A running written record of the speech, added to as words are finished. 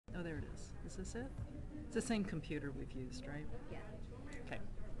Is this it? It's the same computer we've used, right? Yeah. Okay.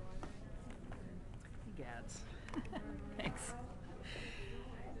 Gads. Thanks.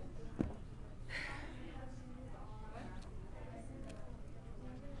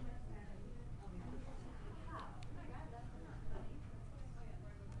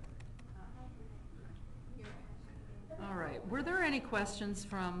 All right. Were there any questions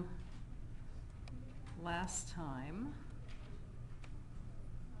from last time?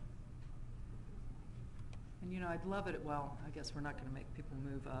 And you know, I'd love it, well, I guess we're not going to make people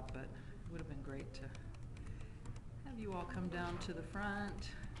move up, but it would have been great to have you all come down to the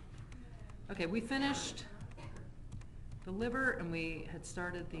front. Okay, we finished the liver and we had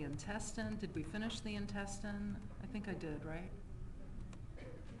started the intestine. Did we finish the intestine? I think I did, right?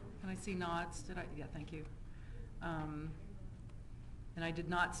 Can I see nods? Did I? Yeah, thank you. And I did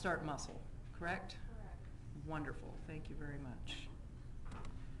not start muscle, correct? Wonderful, thank you very much.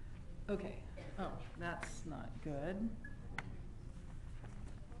 Okay, oh, that's not good.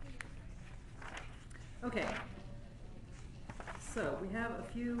 Okay, so we have a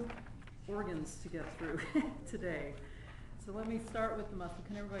few organs to get through today. So let me start with the muscle.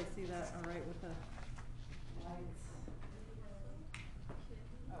 Can everybody see that all right with the lights?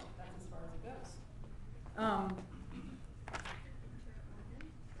 Oh, that's as far as it goes.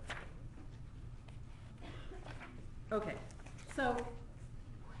 Okay, so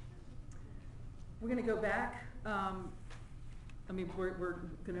we're going to go back. I mean, we're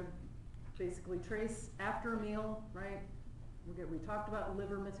going to basically trace after a meal, right? We talked about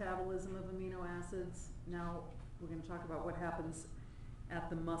liver metabolism of amino acids. Now we're going to talk about what happens at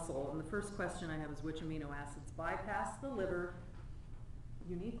the muscle. And the first question I have is which amino acids bypass the liver,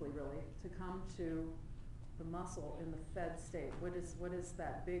 uniquely really, to come to the muscle in the fed state? What is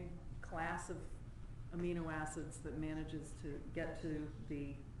that big class of amino acids that manages to get to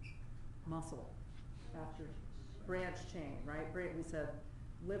the muscle after branch chain, right? We said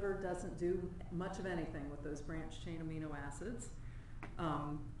liver doesn't do much of anything with those branch chain amino acids.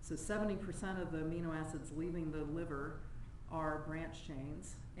 So 70% of the amino acids leaving the liver are branch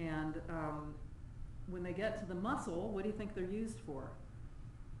chains. And when they get to the muscle, what do you think they're used for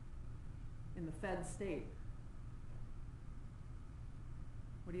in the fed state?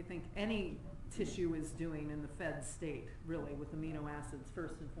 What do you think any tissue is doing in the fed state, really, with amino acids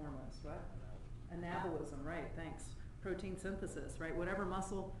first and foremost, right? Anabolism, right, thanks. Protein synthesis, right? Whatever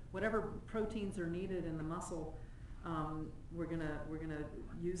proteins are needed in the muscle, we're gonna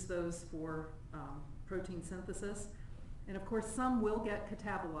use those for protein synthesis. And of course, some will get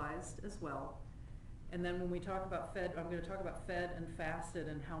catabolized as well. And then when we talk about fed, I'm going to talk about fed and fasted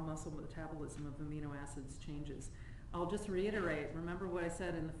and how muscle metabolism of amino acids changes. I'll just reiterate, remember what I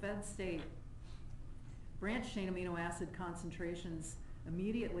said, in the fed state, branch chain amino acid concentrations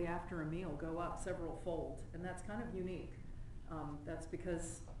immediately after a meal go up several fold, and that's kind of unique. That's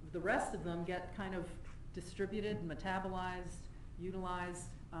because the rest of them get kind of distributed, metabolized,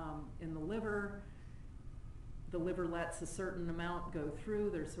 utilized in the liver. The liver lets a certain amount go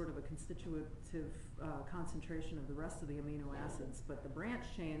through. There's sort of a constitutive concentration of the rest of the amino acids, but the branch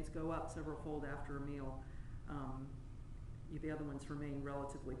chains go up several fold after a meal. The other ones remain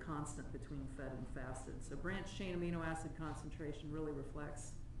relatively constant between fed and fasted. So branch chain amino acid concentration really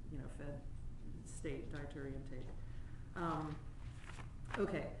reflects, you know, fed state dietary intake.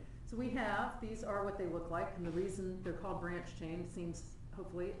 Okay, so we have, these are what they look like, and the reason they're called branch chain seems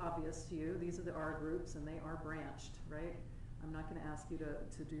hopefully obvious to you. These are the R groups, and they are branched, right? I'm not going to ask you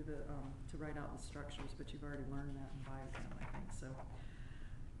to do the to write out the structures, but you've already learned that in biochem, I think. So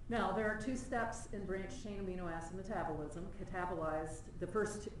now there are two steps in branch chain amino acid metabolism. Catabolized, the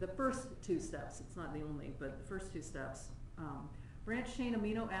first two steps. It's not the only, but the first two steps. Branch chain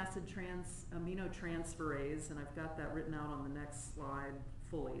amino acid aminotransferase, and I've got that written out on the next slide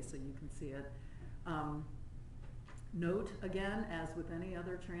fully, so you can see it. Note, again, as with any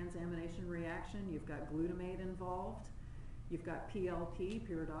other transamination reaction, you've got glutamate involved. You've got PLP,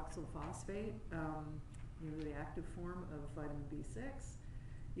 pyridoxal phosphate, the active form of vitamin B6.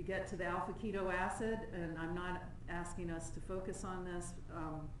 You get to the alpha keto acid, and I'm not asking us to focus on this,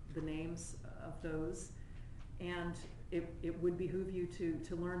 the names of those. And it would behoove you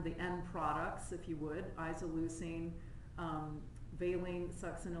to learn the end products, if you would, isoleucine, valine,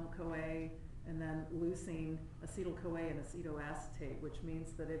 succinyl-CoA, and then leucine, acetyl-CoA, and acetoacetate, which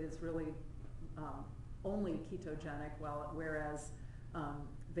means that it is really only ketogenic, whereas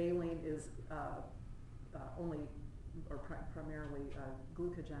valine is only or primarily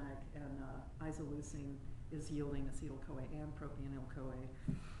glucogenic, and isoleucine is yielding acetyl-CoA and propionyl-CoA.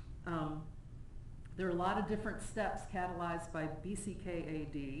 There are a lot of different steps catalyzed by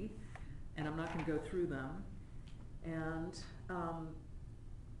BCKAD. and I'm not going to go through them. And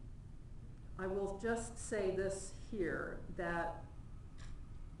I will just say this here, that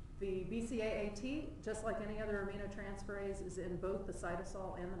the BCAAT, just like any other aminotransferase, is in both the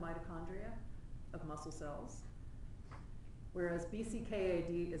cytosol and the mitochondria of muscle cells, whereas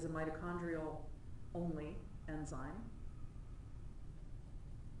BCKAD is a mitochondrial-only enzyme.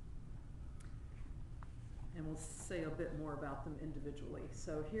 And we'll say a bit more about them individually.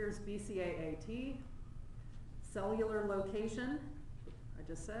 So here's BCAAT, cellular location, I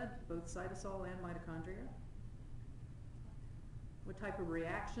just said, both cytosol and mitochondria. What type of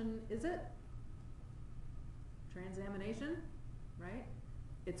reaction is it? Transamination, right?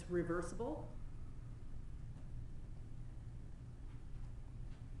 It's reversible.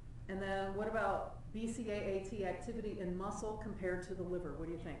 And then what about BCAAT activity in muscle compared to the liver? What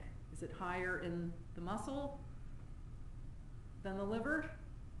do you think? Is it higher in the muscle than the liver?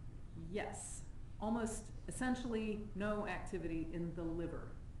 Yes. Almost essentially no activity in the liver,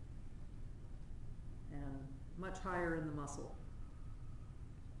 and much higher in the muscle.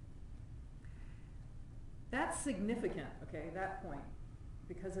 That's significant, okay, that point,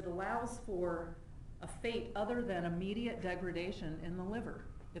 because it allows for a fate other than immediate degradation in the liver.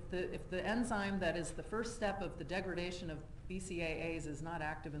 If the enzyme that is the first step of the degradation of BCAAs is not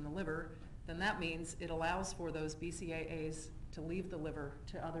active in the liver, then that means it allows for those BCAAs to leave the liver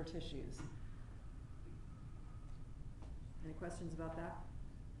to other tissues. Any questions about that?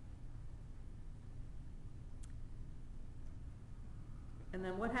 And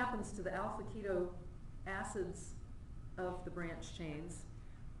then what happens to the alpha keto acids of the branch chains?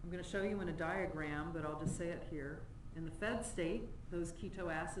 I'm going to show you in a diagram, but I'll just say it here. In the fed state, those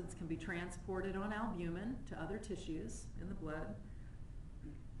keto acids can be transported on albumin to other tissues in the blood.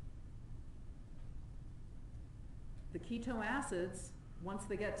 The keto acids, once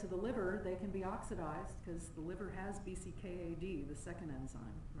they get to the liver, they can be oxidized because the liver has BCKAD, the second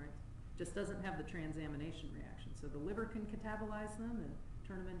enzyme, right? Just doesn't have the transamination reaction. So the liver can catabolize them and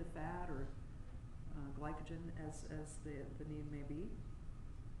turn them into fat or glycogen as the need may be.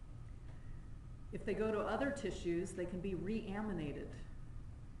 If they go to other tissues, they can be reaminated.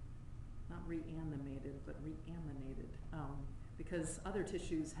 Not reanimated, but reaminated. Because other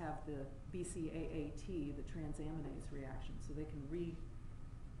tissues have the BCAAT, the transaminase reaction, so they can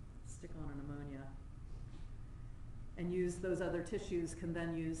stick on an ammonia and use those other tissues, can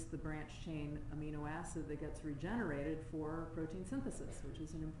then use the branch chain amino acid that gets regenerated for protein synthesis, which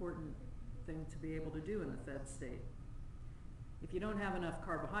is an important thing to be able to do in the fed state. If you don't have enough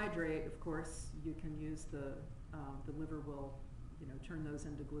carbohydrate, of course, you can use the liver will, turn those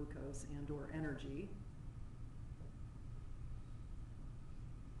into glucose and or energy.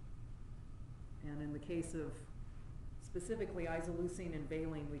 And in the case of specifically isoleucine and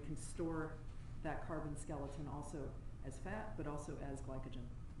valine, we can store that carbon skeleton also as fat, but also as glycogen.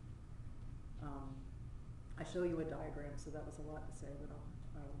 I show you a diagram, so that was a lot to say, but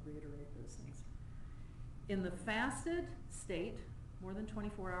I'll reiterate those things. In the fasted state, more than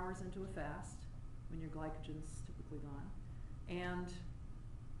 24 hours into a fast, when your glycogen's typically gone, and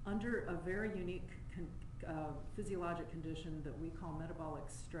under a very unique physiologic condition that we call metabolic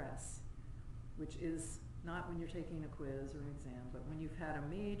stress, which is not when you're taking a quiz or an exam, but when you've had a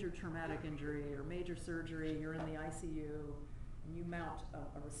major traumatic injury or major surgery, you're in the ICU, and you mount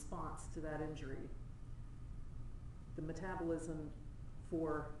a response to that injury. The metabolism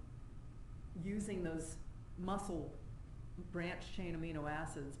for using those muscle branch chain amino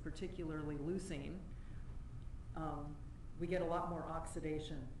acids, particularly leucine, we get a lot more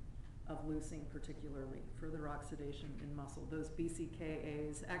oxidation of leucine, particularly further oxidation in muscle. Those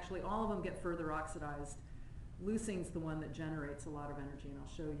BCKAs, actually all of them get further oxidized. Leucine's the one that generates a lot of energy, and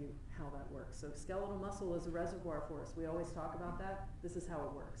I'll show you how that works. So skeletal muscle is a reservoir for us. We always talk about that. This is how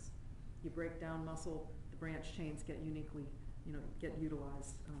it works. You break down muscle, the branch chains get uniquely, get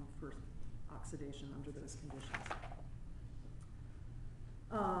utilized for oxidation under those conditions.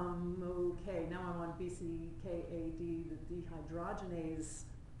 Okay, now I'm on BCKAD, the dehydrogenase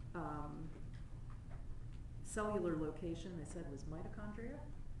cellular location, they said was mitochondria.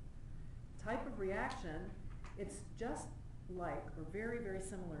 Type of reaction, it's just like, or very, very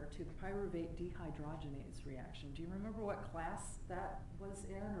similar to the pyruvate dehydrogenase reaction. Do you remember what class that was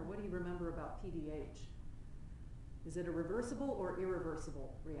in, or what do you remember about PDH? Is it a reversible or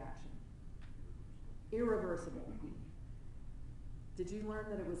irreversible reaction? Irreversible. Did you learn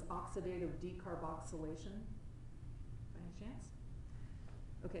that it was oxidative decarboxylation by any chance?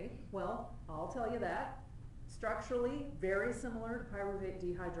 Okay, well, I'll tell you that. Structurally, very similar to pyruvate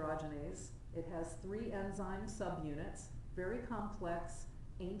dehydrogenase. It has 3 enzyme subunits, very complex,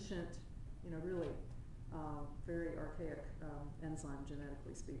 ancient you know, really very archaic enzyme,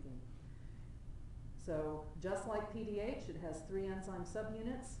 genetically speaking. So just like PDH, it has 3 enzyme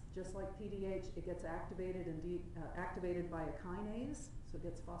subunits. Just like PDH, it gets activated activated by a kinase, so it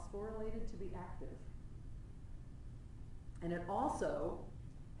gets phosphorylated to be active. And it also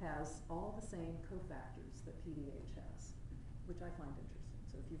has all the same cofactors that PDH has, which I find interesting.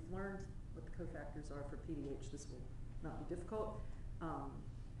 So if you've learned what the cofactors are for PDH, this will not be difficult.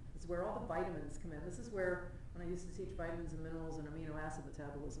 This is where all the vitamins come in. This is where, when I used to teach vitamins and minerals and amino acid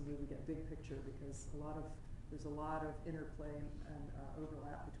metabolism, we would get big picture because there's a lot of interplay and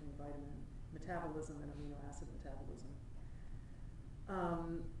overlap between vitamin metabolism and amino acid metabolism.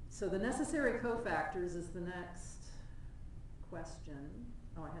 So the necessary cofactors is the next question.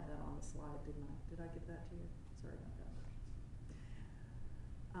 Oh, I had that on the slide, didn't I? Did I give that to you? Sorry about that.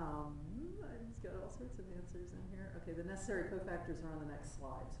 I just got all sorts of answers in here. Okay, the necessary cofactors are on the next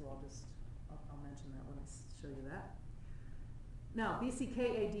slide, so I'll mention that when I show you that. Now,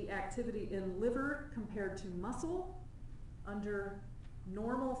 BCKAD activity in liver compared to muscle under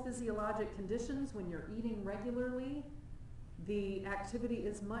normal physiologic conditions when you're eating regularly, the activity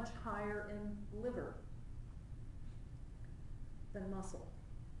is much higher in liver than muscle.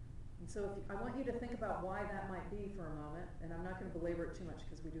 And so I want you to think about why that might be for a moment, and I'm not going to belabor it too much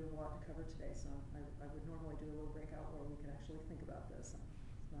because we do have a lot to cover today, so I would normally do a little breakout where we could actually think about this.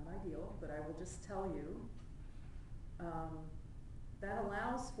 It's not ideal, but I will just tell you that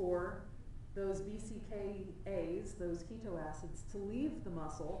allows for those BCKAs, those keto acids, to leave the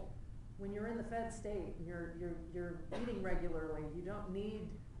muscle when you're in the fed state and you're eating regularly. You don't need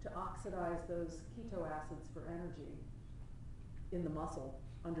to oxidize those keto acids for energy in the muscle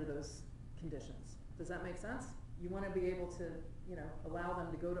under those conditions. Does that make sense? You want to be able to, you know, allow them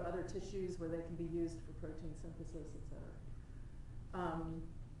to go to other tissues where they can be used for protein synthesis, et cetera.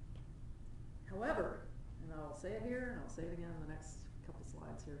 However, and I'll say it here, and I'll say it again in the next couple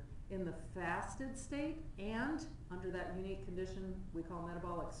slides here, in the fasted state and under that unique condition we call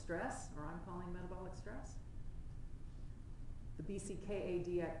metabolic stress, or I'm calling metabolic stress, the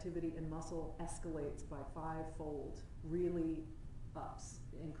BCKAD activity in muscle escalates by 5-fold, really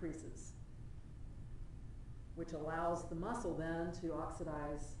increases, which allows the muscle then to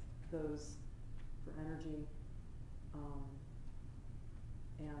oxidize those for energy,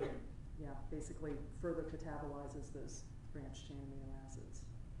 and yeah, basically further catabolizes those branched chain amino acids.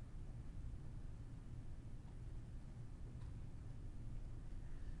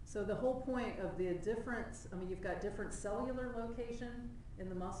 So the whole point of the difference, I mean, you've got different cellular location in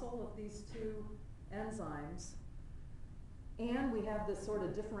the muscle of these 2 enzymes, and we have this sort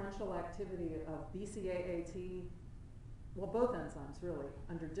of differential activity of BCAAT, well, both enzymes really,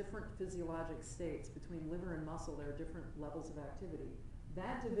 under different physiologic states. Between liver and muscle, there are different levels of activity.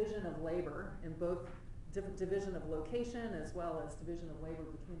 That division of labor in both division of location as well as division of labor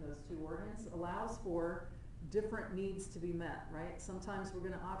between those 2 organs allows for different needs to be met, right? Sometimes we're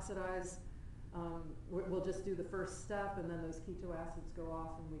going to oxidize, we'll just do the first step and then those keto acids go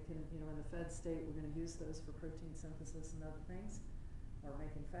off and we can, you know, in the fed state, we're going to use those for protein synthesis and other things, or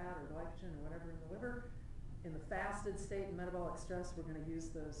making fat or glycogen or whatever in the liver. In the fasted state and metabolic stress, we're going to use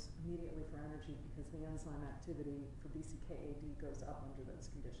those immediately for energy because the enzyme activity for BCKAD goes up under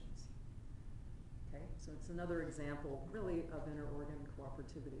those conditions. Okay, so it's another example, really, of inter-organ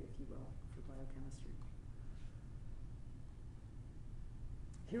cooperativity, if you will, for biochemistry.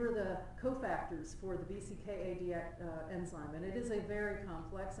 Here are the cofactors for the BCKAD enzyme, and it is a very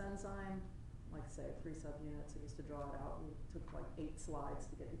complex enzyme. Like I say, 3 subunits. I used to draw it out. It took like 8 slides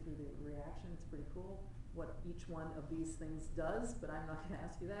to get you through the reaction. It's pretty cool what each one of these things does, but I'm not going to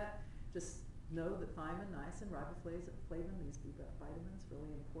ask you that. Just know that thiamine, niacin, riboflavin, these B vitamins,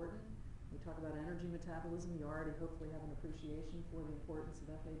 really important. We talk about energy metabolism. You already hopefully have an appreciation for the importance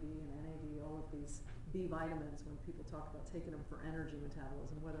of FAD and NAD, all of these B vitamins when people talk about taking them for energy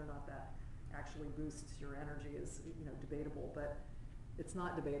metabolism. Whether or not that actually boosts your energy is, you know, debatable, but it's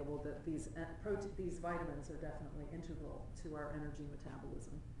not debatable that these vitamins are definitely integral to our energy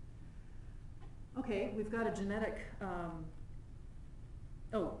metabolism. Okay, we've got a genetic,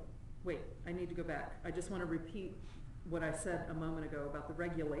 oh, wait, I need to go back. I just want to repeat what I said a moment ago about the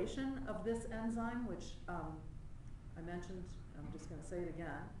regulation of this enzyme, which I mentioned. I'm just going to say it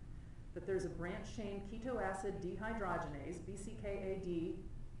again, that there's a branched chain keto acid dehydrogenase, BCKAD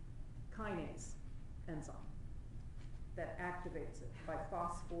kinase enzyme that activates it by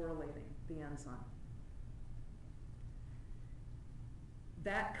phosphorylating the enzyme.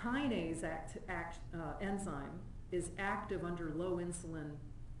 That kinase enzyme is active under low insulin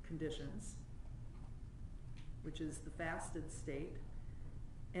conditions, which is the fasted state,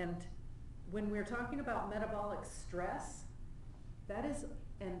 and when we're talking about metabolic stress, that is,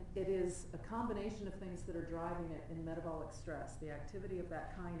 and it is a combination of things that are driving it in metabolic stress. The activity of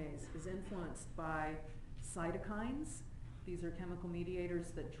that kinase is influenced by cytokines. These are chemical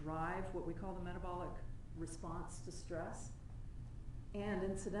mediators that drive what we call the metabolic response to stress. And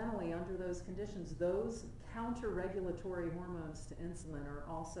incidentally, under those conditions, those counter-regulatory hormones to insulin are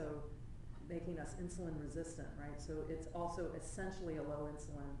also making us insulin resistant, right? So it's also essentially a low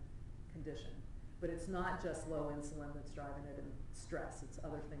insulin condition. But it's not just low insulin that's driving it in stress, it's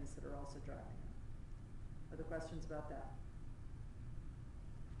other things that are also driving it. Other questions about that?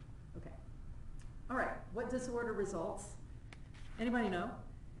 Okay. All right, what disorder results? Anybody know?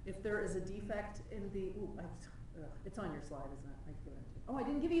 If there is a defect in the, it's on your slide, isn't it? I can give it to you. Oh, I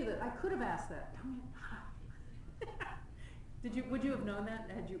didn't give you that. I could have asked that. Would you have known that?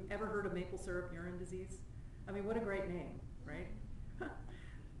 Had you ever heard of maple syrup urine disease? I mean, what a great name, right?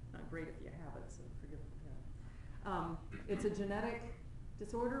 Not great if you have it, so forgive me. It's a genetic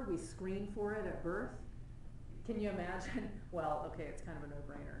disorder. We screen for it at birth. Can you imagine? Well, okay, it's kind of a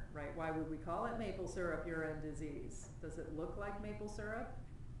no-brainer, right? Why would we call it maple syrup urine disease? Does it look like maple syrup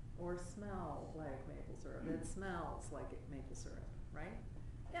or smell like maple syrup? It smells like maple syrup, right?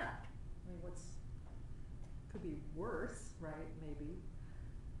 Yeah. I mean, could be worse, right? Maybe.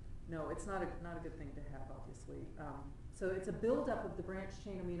 No, it's not a good thing to have, obviously. So it's a buildup of the branched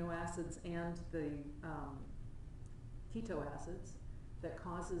chain amino acids and the keto acids that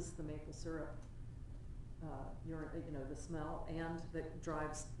causes the maple syrup the smell, and that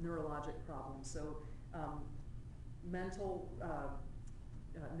drives neurologic problems. So mental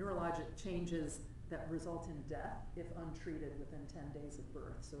neurologic changes that result in death if untreated within 10 days of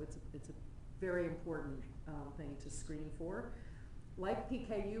birth. So it's a very important thing to screen for. Like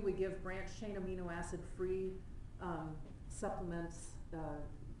PKU, we give branched chain amino acid free supplements,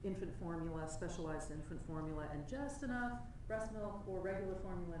 infant formula, specialized infant formula, and just enough breast milk or regular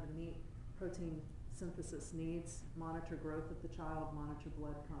formula to meet protein synthesis needs, monitor growth of the child, monitor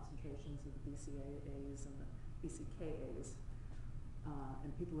blood concentrations of the BCAAs and the BCKAs,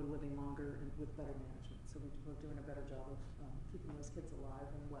 and people are living longer and with better management. So we're doing a better job of keeping those kids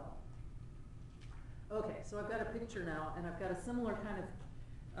alive and well. Okay, so I've got a picture now, and I've got a similar kind of,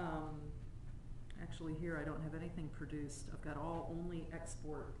 actually here I don't have anything produced. I've got only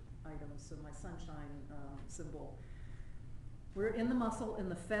export items, so my sunshine symbol. We're in the muscle in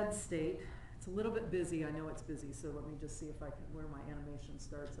the fed state. It's a little bit busy, I know it's busy, so let me just see if I can, where my animation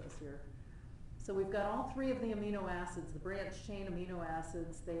starts us here. So we've got all three of the amino acids, the branched chain amino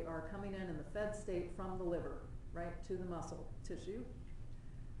acids. They are coming in the fed state from the liver, right, to the muscle tissue.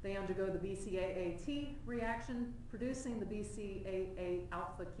 They undergo the BCAAT reaction, producing the BCAA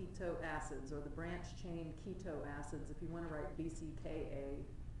alpha keto acids, or the branched chain keto acids, if you want to write BCKA,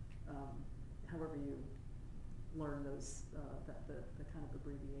 however you learn those, the kind of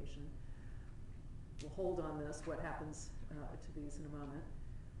abbreviation. We'll hold on this, what happens to these in a moment.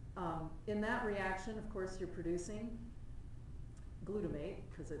 In that reaction, of course, you're producing glutamate,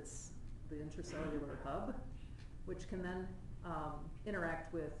 because it's the intracellular hub, which can then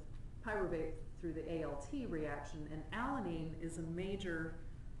interact with pyruvate through the ALT reaction, and alanine is a major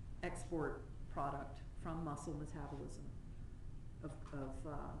export product from muscle metabolism of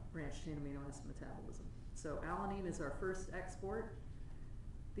branched chain amino acid metabolism. So alanine is our first export.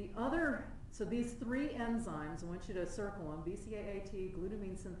 So these three enzymes, I want you to circle them, BCAAT,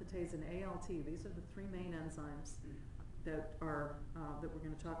 glutamine synthetase, and ALT. These are the three main enzymes that are that we're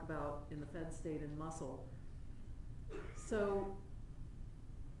going to talk about in the fed state in muscle. So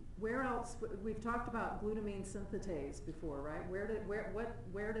where else? We've talked about glutamine synthetase before, right? Where did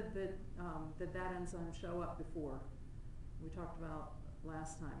that enzyme show up before? We talked about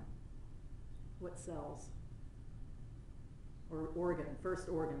last time. What cells? Or organ? First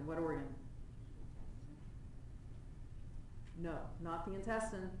organ. What organ? No, not the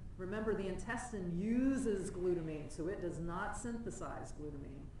intestine. Remember, the intestine uses glutamine, so it does not synthesize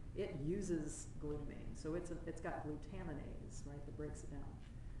glutamine. It uses glutamine, so it's got glutaminase, right, that breaks it down.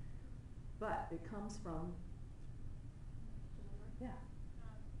 But it comes from, yeah,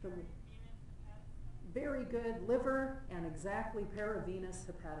 very good, liver, and exactly paravenous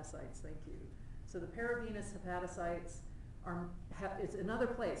hepatocytes. Thank you. So the paravenous hepatocytes it's another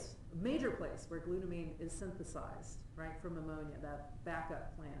place, a major place where glutamine is synthesized, right, from ammonia, that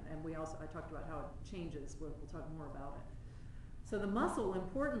backup plant. And I talked about how it changes. We'll talk more about it. So the muscle,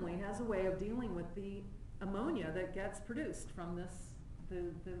 importantly, has a way of dealing with the ammonia that gets produced from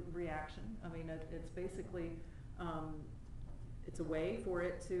the reaction. I mean, it's basically, it's a way for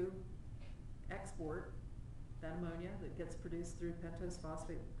it to export that ammonia that gets produced through pentose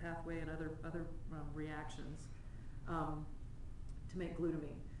phosphate pathway and other reactions to make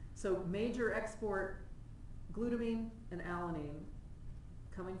glutamine. So major export glutamine and alanine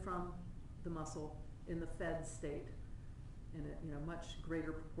coming from the muscle in the fed state in a much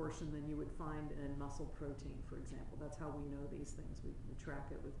greater proportion than you would find in muscle protein, for example. That's how we know these things. We track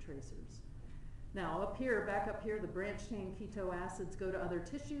it with tracers. Now up here, back up here, the branched chain keto acids go to other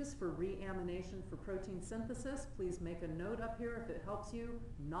tissues for reamination for protein synthesis. Please make a note up here if it helps you.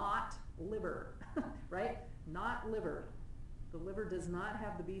 Not liver, right? Not liver. The liver does not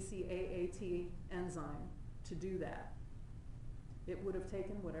have the BCAAT enzyme to do that. It would have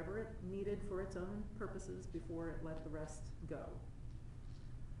taken whatever it needed for its own purposes before it let the rest go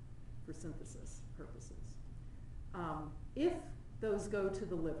for synthesis purposes. If those go to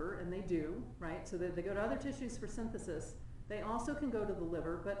the liver, and they do, right? So they go to other tissues for synthesis. They also can go to the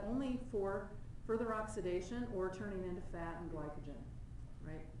liver, but only for further oxidation or turning into fat and glycogen,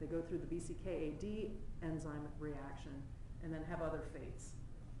 right? They go through the BCKAD enzyme reaction and then have other fates.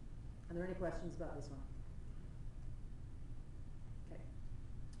 Are there any questions about this one? Okay.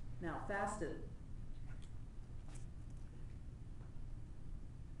 Now, fasted.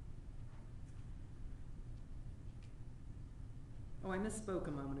 Oh, I misspoke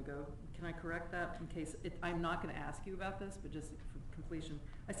a moment ago. Can I correct that in case I'm not going to ask you about this, but just for completion.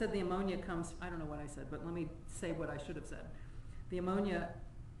 I said the ammonia comes, I don't know what I said, but let me say what I should have said. The ammonia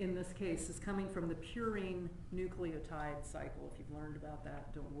in this case is coming from the purine nucleotide cycle. If you've learned about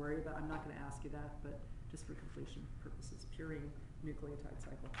that, don't worry about it. I'm not going to ask you that, but just for completion purposes, purine nucleotide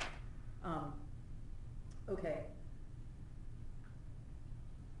cycle. Okay.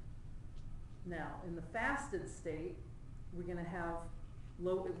 Now, in the fasted state, we're going to have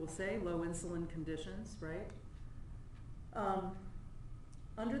low, it will say low insulin conditions, right?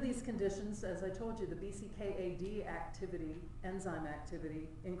 Under these conditions, as I told you, the BCKAD activity, enzyme activity,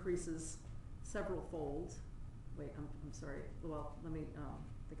 increases several folds. Wait, I'm sorry. Well, let me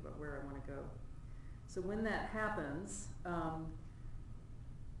think about where I want to go. So when that happens, I'll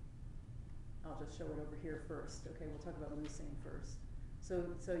just show it over here first. Okay, we'll talk about leucine first. So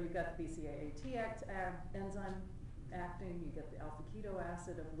you've got the BCAAT enzyme acting, you get the alpha keto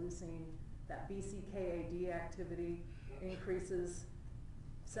acid of leucine, that BCKAD activity increases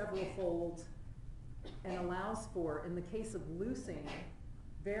several folds and allows for, in the case of leucine,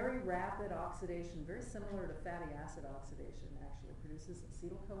 very rapid oxidation, very similar to fatty acid oxidation actually. It produces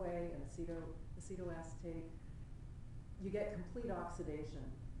acetyl-CoA and acetoacetate. You get complete oxidation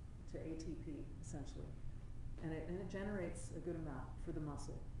to ATP, essentially. And it generates a good amount for the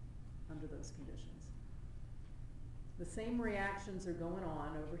muscle under those conditions. The same reactions are going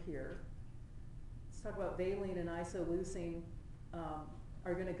on over here. Let's talk about valine and isoleucine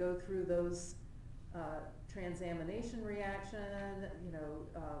are going to go through those transamination reaction, and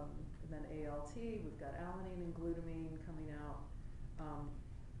then ALT. We've got alanine and glutamine coming out.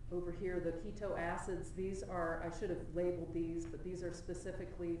 Over here, the keto acids, these are, I should have labeled these, but these are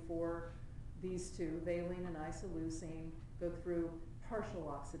specifically for these two, valine and isoleucine, go through partial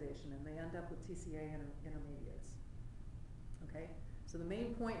oxidation, and they end up with TCA intermediates. Okay, so the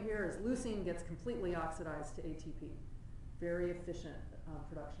main point here is leucine gets completely oxidized to ATP. Very efficient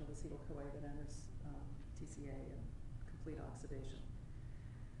production of acetyl-CoA that enters TCA and complete oxidation.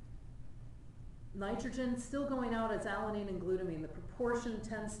 Nitrogen still going out as alanine and glutamine. The proportion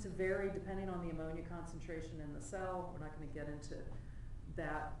tends to vary depending on the ammonia concentration in the cell. We're not going to get into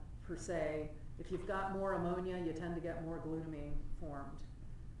that per se. If you've got more ammonia, you tend to get more glutamine formed.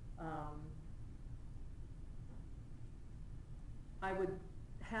 I would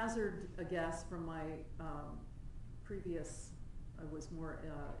hazard a guess from my previous, I was more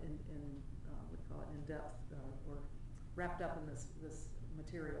what do you call it, in depth or wrapped up in this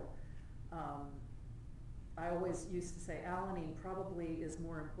material. I always used to say alanine probably is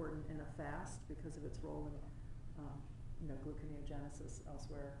more important in a fast because of its role in gluconeogenesis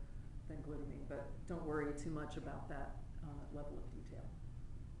elsewhere than glutamine, but don't worry too much about that level of detail.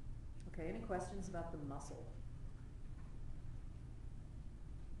 Okay, any questions about the muscle?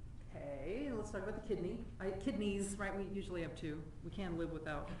 Okay, let's talk about the kidney. Kidneys, right, we usually have two. We can't live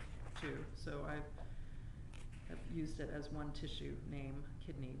without two, so I've used it as one tissue name,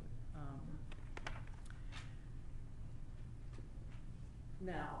 kidney.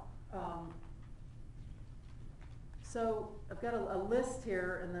 So I've got a list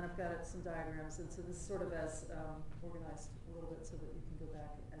here, and then I've got some diagrams, and so this is sort of as organized a little bit so that you can go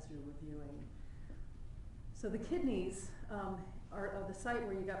back as you're reviewing. So the kidneys are the site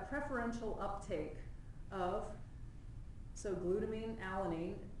where you got preferential uptake of, so glutamine,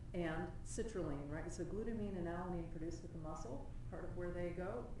 alanine, and citrulline, right? So glutamine and alanine produced at the muscle, part of where they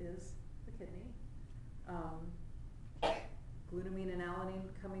go is the kidney. Glutamine and alanine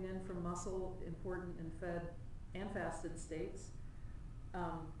coming in from muscle, important in fed and fasted states.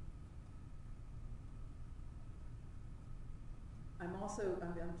 I'm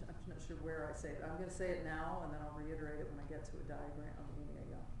not sure where I say it. I'm going to say it now, and then I'll reiterate it when I get to a diagram,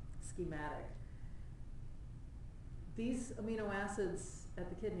 a schematic. These amino acids at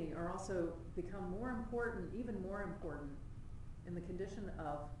the kidney are also become more important, even more important, in the condition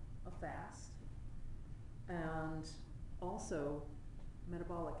of a fast, and also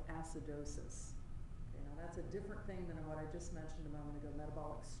metabolic acidosis. Okay, now that's a different thing than what I just mentioned a moment ago,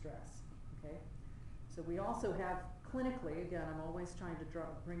 metabolic stress. Okay, so we also have clinically, again, I'm always trying to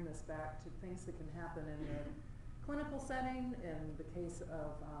bring this back to things that can happen in the clinical setting. In the case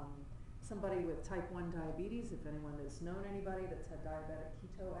of somebody with type 1 diabetes, if anyone has known anybody that's had diabetic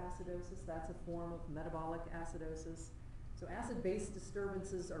ketoacidosis, that's a form of metabolic acidosis. So acid-base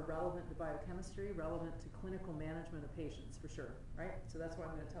disturbances are relevant to biochemistry, relevant to clinical management of patients, for sure, right? So that's why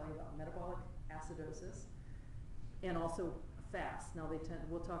I'm going to tell you about metabolic acidosis and also fast. Now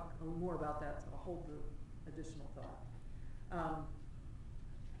we'll talk a little more about that, so I'll hold the additional thought.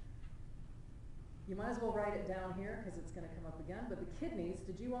 You might as well write it down here because it's going to come up again, but the kidneys,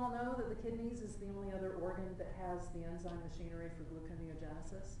 did you all know that the kidneys is the only other organ that has the enzyme machinery for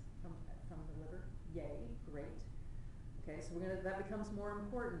gluconeogenesis from the liver? Yay, great. Okay, so that becomes more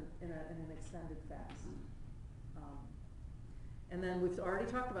important in an extended fast. And then we've already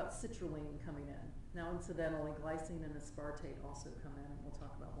talked about citrulline coming in. Now incidentally, glycine and aspartate also come in, and we'll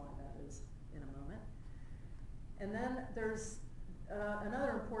talk about why that is in a moment. And then there's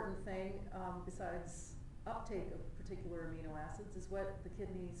another important thing besides uptake of particular amino acids is what the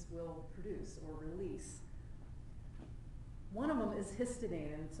kidneys will produce or release. One of them is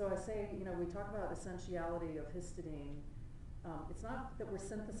histidine, and so I say, we talk about essentiality of histidine. It's not that we're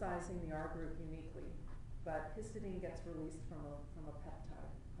synthesizing the R group uniquely, but histidine gets released from a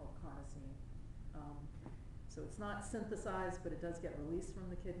peptide called carnosine. So it's not synthesized, but it does get released from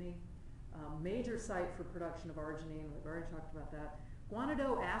the kidney. Major site for production of arginine, we've already talked about that.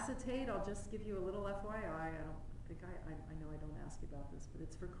 Guanidoacetate, I'll just give you a little FYI, I don't think I know I don't ask you about this, but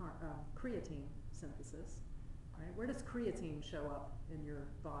it's for creatine synthesis. Right? Where does creatine show up in your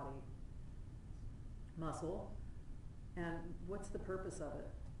body? Muscle. And what's the purpose of it?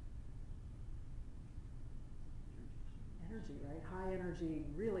 Energy, right? High energy,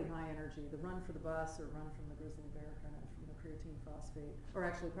 really high energy. The run for the bus or run from the grizzly bear kind of, creatine phosphate. Or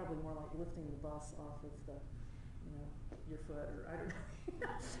actually probably more like lifting the bus off of the, your foot, or I don't know.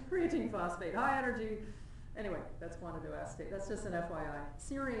 Creatine phosphate, high energy. Anyway, that's guanidoacetate. That's just an FYI.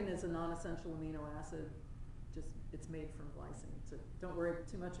 Serine is a non-essential amino acid. Just, it's made from glycine. So don't worry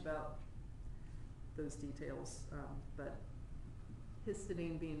too much about those details. But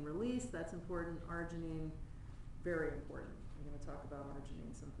histidine being released, that's important. Arginine, very important. We're going to talk about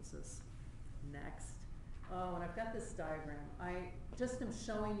arginine synthesis next. Oh, and I've got this diagram. I just am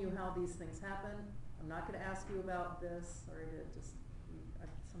showing you how these things happen. I'm not going to ask you about this. Sorry to just, I'm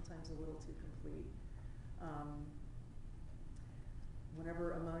sometimes a little too complete.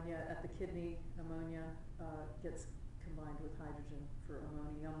 Whenever ammonia at the kidney, ammonia gets combined with hydrogen for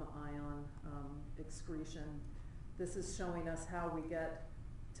ammonium ion excretion. This is showing us how we get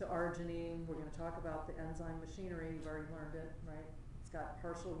to arginine. We're going to talk about the enzyme machinery. You've already learned it, right? It's got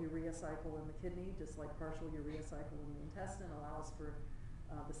partial urea cycle in the kidney, just like partial urea cycle in the intestine allows for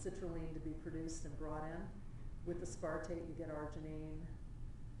the citrulline to be produced and brought in. With aspartate, you get arginine.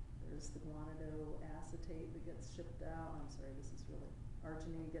 There's the guanidoacetate that gets shipped out. I'm sorry, this is really,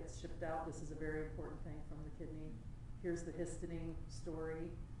 arginine gets shipped out. This is a very important thing from the kidney. Here's the histidine story.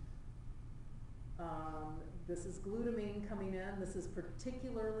 This is glutamine coming in. This is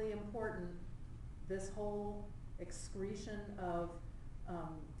particularly important. This whole excretion of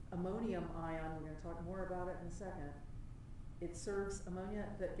ammonium ion, we're going to talk more about it in a second. It serves ammonia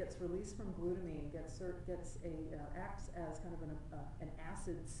that gets released from glutamine, acts as kind of an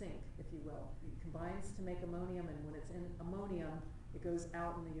acid sink, if you will. It combines to make ammonium, and when it's in ammonium, it goes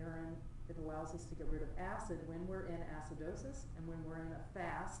out in the urine. It allows us to get rid of acid when we're in acidosis and when we're in a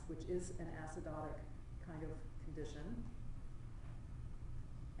fast, which is an acidotic kind of condition.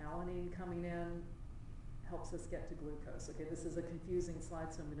 Alanine coming in helps us get to glucose. Okay, this is a confusing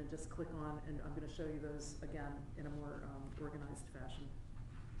slide, so I'm going to just click on, and I'm going to show you those again in a more organized fashion.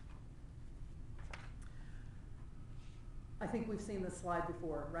 I think we've seen this slide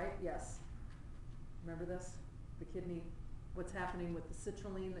before, right? Yes. Remember this? The kidney, what's happening with the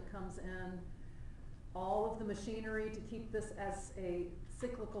citrulline that comes in, all of the machinery to keep this as a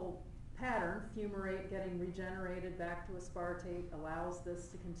cyclical pattern, fumarate getting regenerated back to aspartate allows this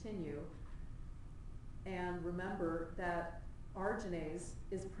to continue. And remember that arginase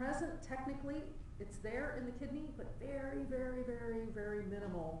is present technically, it's there in the kidney, but very, very, very, very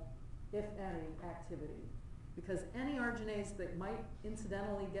minimal, if any, activity. Because any arginase that might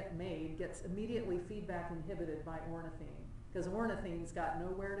incidentally get made gets immediately feedback inhibited by ornithine, because ornithine's got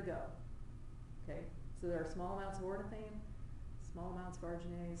nowhere to go. Okay, so there are small amounts of ornithine, small amounts of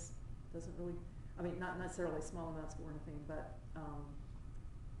arginase, doesn't really, I mean, not necessarily small amounts of ornithine, but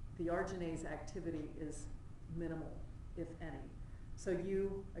the arginase activity is minimal, if any. So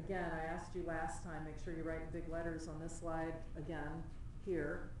you, again, I asked you last time, make sure you write big letters on this slide, again,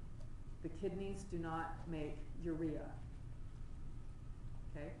 here. The kidneys do not make urea.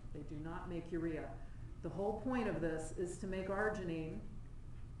 Okay, they do not make urea. The whole point of this is to make arginine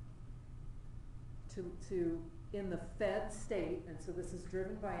to in the fed state, and so this is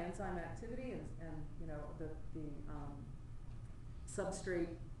driven by enzyme activity and you know the substrate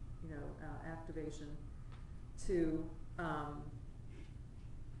activation to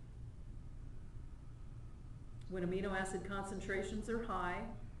when amino acid concentrations are high,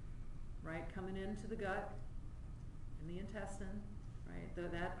 right, coming into the gut, in the intestine, right,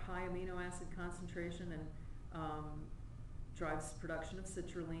 that high amino acid concentration and drives production of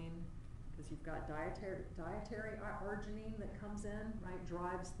citrulline, because you've got dietary arginine that comes in, right,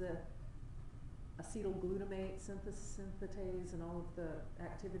 drives the acetylglutamate synthetase and all of the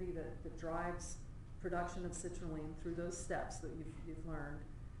activity that drives production of citrulline through those steps that you've learned.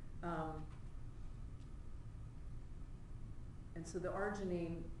 And so the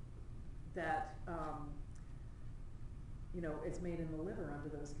arginine that is made in the liver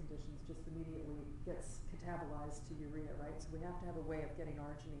under those conditions just immediately gets catabolized to urea, right? So we have to have a way of getting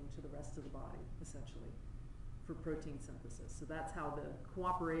arginine to the rest of the body, essentially, for protein synthesis. So that's how the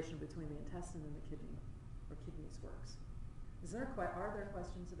cooperation between the intestine and the kidney, or kidneys, works. Are there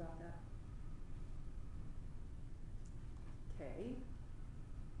questions about that? Okay.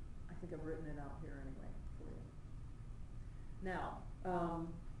 I think I've written it out here anyway for you. Now,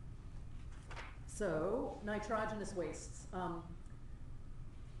 so nitrogenous wastes.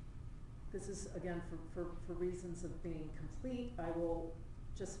 This is, again, for reasons of being complete, I will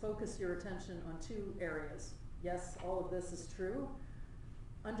just focus your attention on two areas. Yes, all of this is true.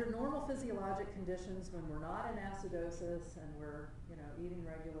 Under normal physiologic conditions, when we're not in acidosis and we're eating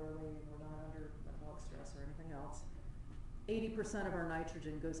regularly and we're not under metabolic stress or anything else, 80% of our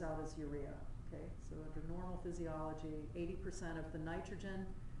nitrogen goes out as urea. Okay, so under normal physiology, 80% of the nitrogen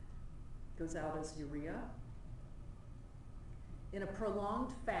goes out as urea. In a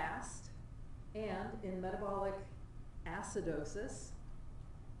prolonged fast and in metabolic acidosis,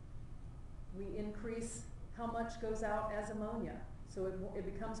 we increase how much goes out as ammonia. So it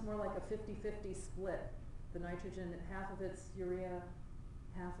becomes more like a 50-50 split. The nitrogen, half of it's urea,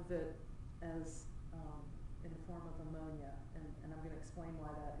 half of it as in the form of ammonia. And I'm going to explain why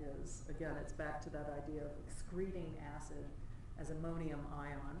that is. Again, it's back to that idea of excreting acid as ammonium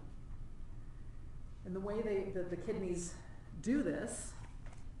ion. And the way the kidneys do this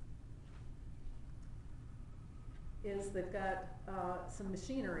is they've got some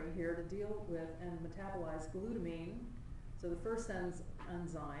machinery here to deal with and metabolize glutamine. So the first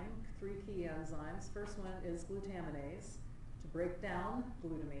enzyme, three key enzymes. First one is glutaminase, to break down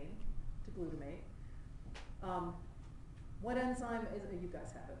glutamine to glutamate. What enzyme is, you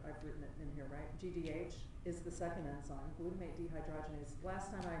guys have it, I've written it in here, right? GDH is the second enzyme, glutamate dehydrogenase.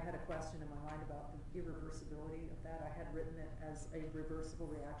 Last time I had a question in my mind about the irreversibility of that. I had written it as a reversible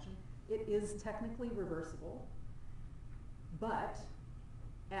reaction. It is technically reversible, but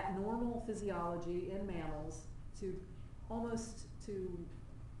at normal physiology in mammals, almost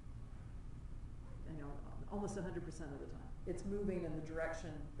 100% of the time, it's moving in the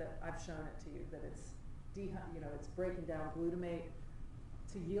direction that I've shown it to you, that it's it's breaking down glutamate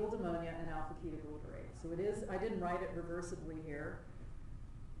to yield ammonia and alpha-ketoglutarate. So it is, I didn't write it reversibly here.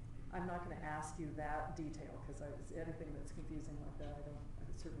 I'm not going to ask you that detail, because anything that's confusing like that, I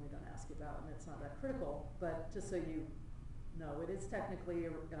certainly don't ask you about, and it's not that critical. But just so you know, it is technically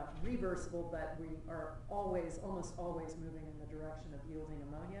reversible, but we are almost always moving in the direction of yielding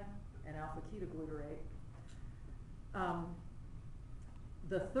ammonia and alpha-ketoglutarate.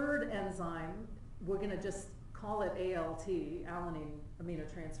 The third enzyme, we're going to just call it ALT, alanine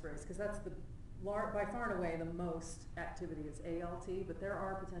aminotransferase, because that's by far and away the most activity is ALT, but there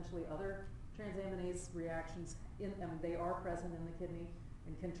are potentially other transaminase reactions, they are present in the kidney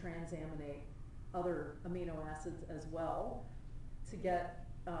and can transaminate other amino acids as well to get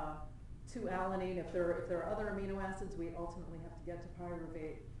 2-alanine. If there are other amino acids, we ultimately have to get to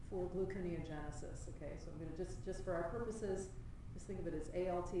pyruvate for gluconeogenesis. Okay, so I'm going to just for our purposes, just think of it as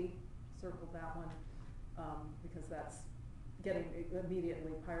ALT. Circle that one because that's getting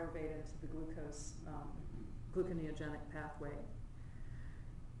immediately pyruvate into the glucose gluconeogenic pathway.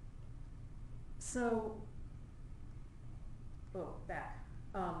 So, back.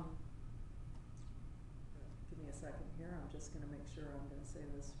 Give me a second here. I'm just going to make sure I'm going to say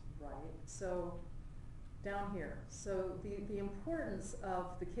this right. So, down here. So, the importance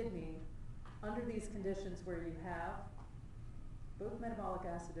of the kidney under these conditions where you have both metabolic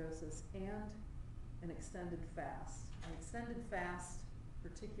acidosis and an extended fast. An extended fast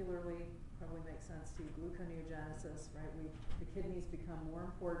particularly probably makes sense to gluconeogenesis, right? The kidneys become more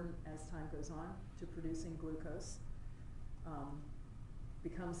important as time goes on to producing glucose.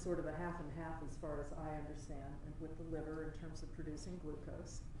 Becomes sort of a half and half as far as I understand, and with the liver in terms of producing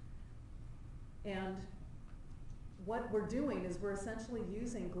glucose. And what we're doing is we're essentially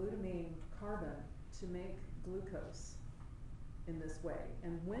using glutamine carbon to make glucose in this way.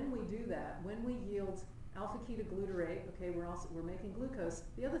 And when we do that, when we yield alpha-ketoglutarate, okay, we're making glucose.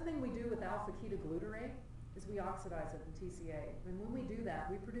 The other thing we do with alpha-ketoglutarate is we oxidize it in TCA. And when we do that,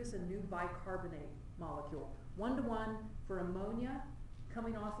 we produce a new bicarbonate molecule. 1-to-1 for ammonia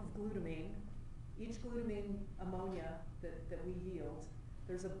coming off of glutamine. Each glutamine ammonia that we yield,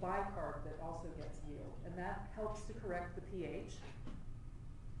 there's a bicarb that also gets yielded. And that helps to correct the pH,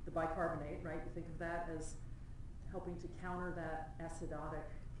 the bicarbonate, right? You think of that as helping to counter that acidotic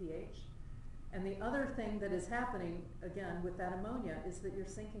pH. And the other thing that is happening, again, with that ammonia is that you're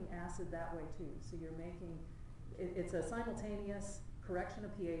sinking acid that way too. So you're making, it's a simultaneous correction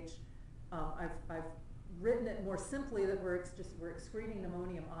of pH. I've written it more simply that we're excreting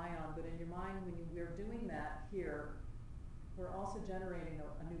ammonium ion, but in your mind, when we're doing that here, we're also generating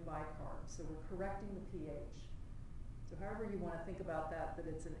a new bicarb. So we're correcting the pH. So however you want to think about that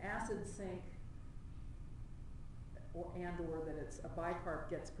it's an acid sink or that it's a bicarb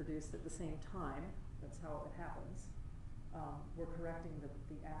gets produced at the same time. That's how it happens. We're correcting the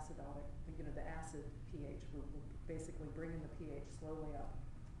acidotic, the acid pH. We're basically bringing the pH slowly up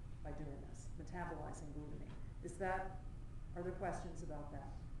by doing this, metabolizing glutamine. Are there questions about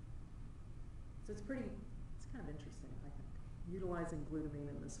that? So it's kind of interesting, I think, utilizing glutamine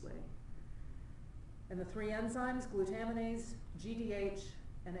in this way. And the 3 enzymes, glutaminase, GDH,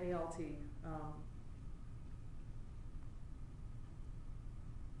 and ALT.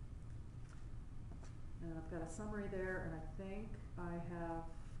 And I've got a summary there, and I think I have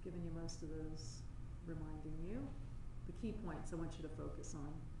given you most of those, reminding you the key points I want you to focus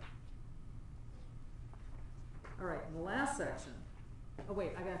on. All right, in the last section. Oh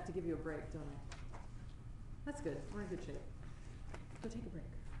wait, I have to give you a break, don't I? That's good. We're in good shape. Go take a break.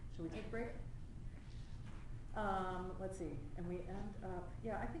 Shall we take a break? Let's see. And we end up.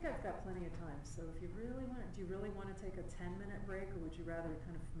 Yeah, I think I've got plenty of time. So if you really want, do you really want to take a 10-minute break, or would you rather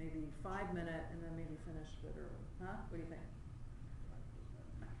kind of maybe 5-minute and then maybe finish a bit early? Huh? What do you think?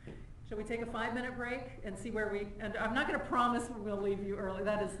 Shall we take a 5-minute break and see where we? And I'm not going to promise we'll leave you early.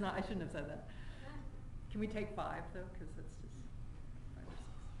 That is not. I shouldn't have said that. Can we take 5 though? Because it's just 5 or 6.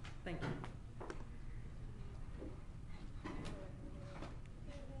 Thank you.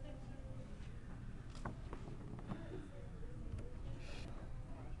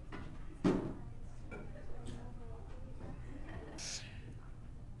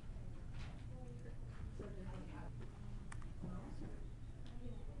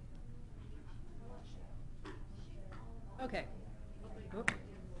 Okay. Oop.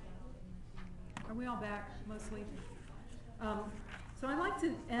 Are we all back, mostly? So I'd like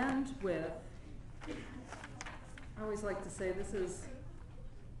to end with, I always like to say this is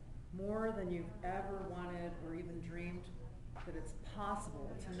more than you've ever wanted or even dreamed that it's possible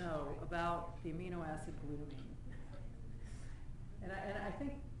to know about the amino acid glutamine. And I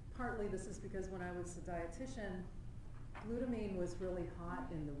think partly this is because when I was a dietitian, glutamine was really hot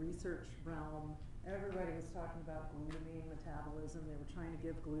in the research realm. Everybody was talking about glutamine metabolism. They were trying to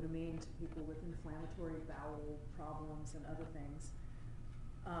give glutamine to people with inflammatory bowel problems and other things.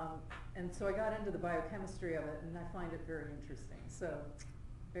 And so I got into the biochemistry of it, and I find it very interesting. So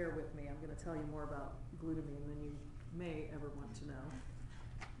bear with me. I'm going to tell you more about glutamine than you may ever want to know.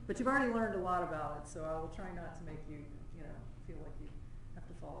 But you've already learned a lot about it, so I will try not to make you, feel like you have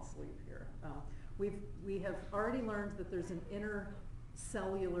to fall asleep here. We have already learned that there's an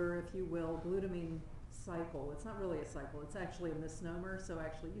intercellular, if you will, glutamine cycle. It's not really a cycle. It's actually a misnomer. So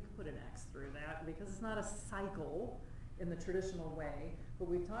actually, you can put an X through that because it's not a cycle in the traditional way. But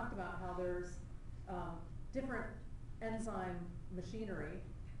we've talked about how there's different enzyme machinery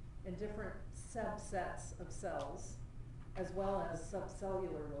in different subsets of cells, as well as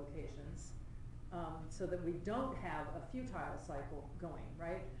subcellular locations, so that we don't have a futile cycle going,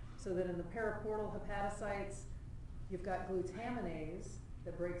 right? So that in the periportal hepatocytes, you've got glutaminase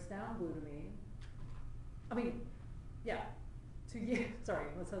that breaks down glutamine. I mean, yeah, sorry,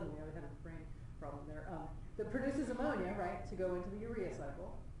 suddenly I had a brain problem there. That produces ammonia, right, to go into the urea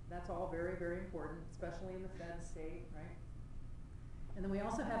cycle. That's all very, very important, especially in the fed state, right? And then we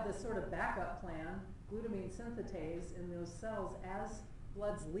also have this sort of backup plan, glutamine synthetase in those cells as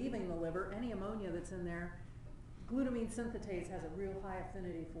blood's leaving the liver. Any ammonia that's in there, glutamine synthetase has a real high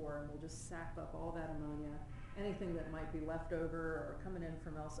affinity for, and will just sap up all that ammonia. Anything that might be left over or coming in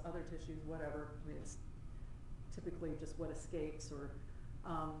from other tissues, whatever. I mean, it's typically just what escapes, or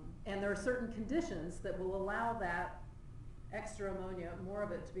and there are certain conditions that will allow that extra ammonia, more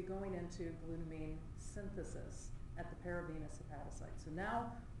of it, to be going into glutamine synthesis at the paravenous hepatocyte. So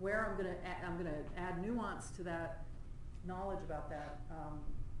now, where I'm going to add nuance to that knowledge about that,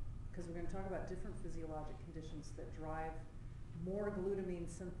 because we're going to talk about different physiologic conditions that drive more glutamine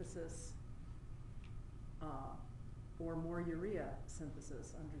synthesis or more urea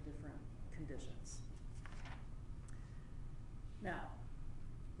synthesis under different conditions. Now,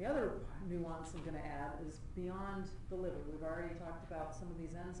 the other nuance I'm going to add is beyond the liver. We've already talked about some of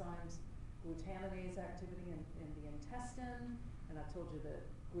these enzymes, glutaminase activity in the intestine, and I've told you that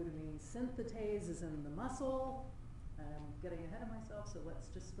glutamine synthetase is in the muscle. I'm getting ahead of myself, so let's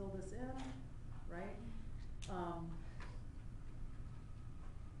just fill this in, right?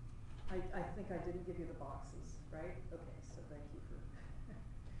 I think I didn't give you the boxes, right? Okay, so thank you for.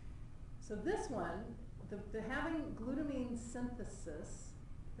 So this one, the having glutamine synthetase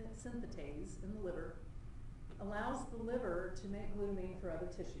in the liver allows the liver to make glutamine for other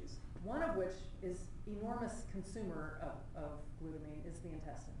tissues. One of which is enormous consumer of glutamine is the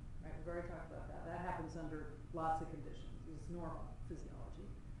intestine, right? We've already talked about that. That happens under lots of conditions. It's normal physiology.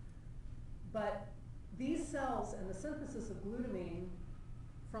 But these cells and the synthesis of glutamine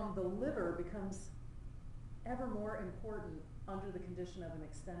from the liver becomes ever more important under the condition of an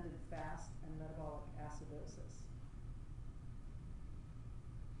extended fast and metabolic acidosis.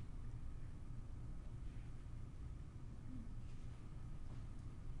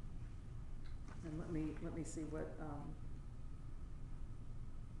 And let me see what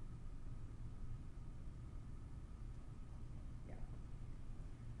yeah.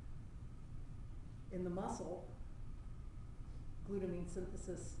 In the muscle, glutamine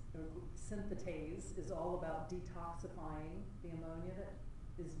synthesis or synthetase is all about detoxifying the ammonia that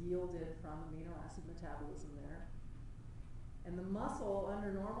is yielded from amino acid metabolism there. And the muscle,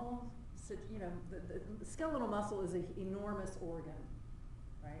 under normal, you know, the skeletal muscle is an enormous organ,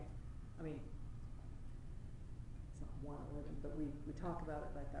 right? I mean, it's not one organ, but we talk about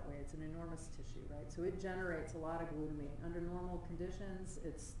it like that way. It's an enormous tissue, right? So it generates a lot of glutamine. Under normal conditions,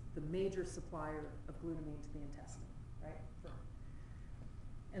 it's the major supplier of glutamine to the intestine, right?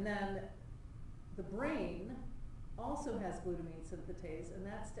 And then the brain also has glutamine synthetase, and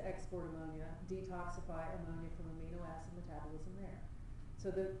that's to export ammonia, detoxify ammonia from amino acid metabolism there. So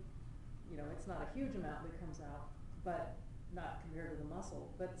that, you know, it's not a huge amount that comes out, but not compared to the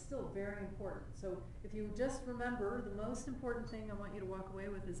muscle, but still very important. So if you just remember, the most important thing I want you to walk away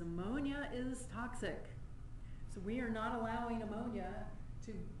with is ammonia is toxic. So we are not allowing ammonia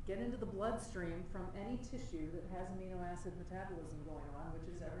to get into the bloodstream from any tissue that has amino acid metabolism going on, which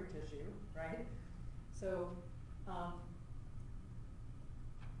is every tissue, right? So,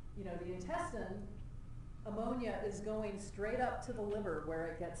 you know, the intestine, ammonia is going straight up to the liver where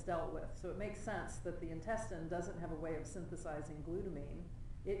it gets dealt with. So it makes sense that the intestine doesn't have a way of synthesizing glutamine.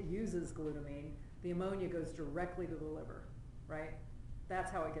 It uses glutamine. The ammonia goes directly to the liver, right?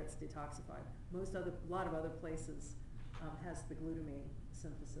 That's how it gets detoxified. A lot of other places has the glutamine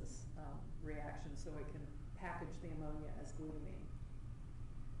synthesis reaction, so it can package the ammonia as glutamine.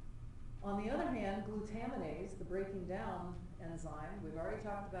 On the other hand, glutaminase, the breaking down enzyme, we've already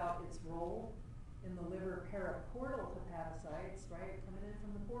talked about its role in the liver periportal hepatocytes, right? Coming in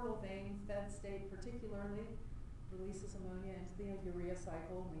from the portal vein, fed state particularly, releases ammonia into the urea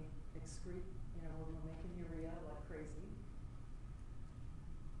cycle. We excrete, you know, we're making urea like crazy.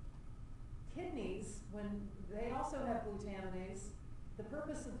 Kidneys, when they also have glutaminase, the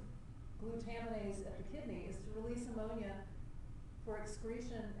purpose of glutaminase at the kidney is to release ammonia for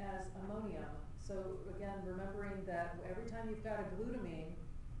excretion as ammonium. So again, remembering that every time you've got a glutamine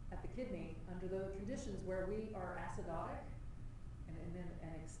at the kidney, under the conditions where we are acidotic, and in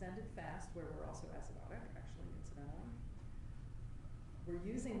an extended fast where we're also acidotic, actually, incidentally, we're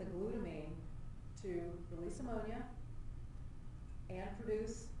using the glutamine to release ammonia and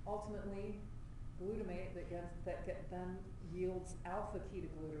produce ultimately glutamate that then yields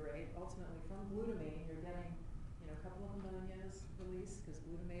alpha-ketoglutarate. Ultimately, from glutamine, you're getting, a couple of ammonias released, because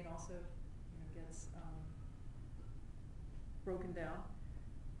glutamate also, gets broken down.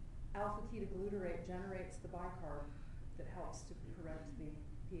 Alpha-ketoglutarate generates the bicarb that helps to correct the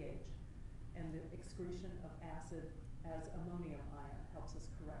pH, and the excretion of acid as ammonium ion helps us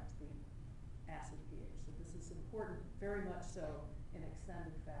correct the acid pH. So this is important, very much so, in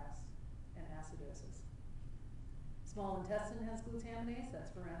extended fast and acidosis. Small intestine has glutaminase,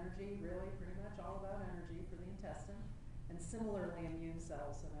 that's for energy, really, pretty much all about energy for the intestine. And similarly, immune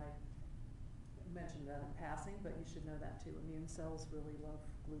cells, and I mentioned that in passing, but you should know that too. Immune cells really love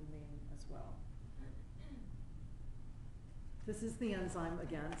glutamine as well. This is the enzyme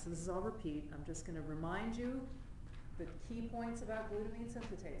again, so this is all repeat. I'm just going to remind you the key points about glutamine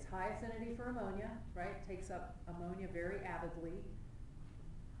synthetase. High affinity for ammonia, right? Takes up ammonia very avidly.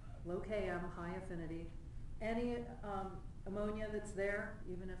 Low Km, high affinity. Any ammonia that's there,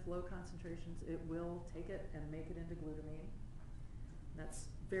 even if low concentrations, it will take it and make it into glutamine. That's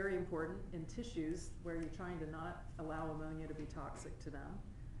very important in tissues where you're trying to not allow ammonia to be toxic to them.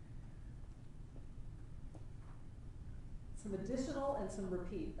 Some additional and some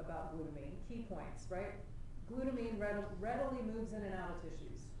repeat about glutamine. Key points, right? Glutamine readily moves in and out of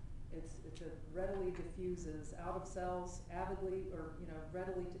tissues. It readily diffuses out of cells, avidly, or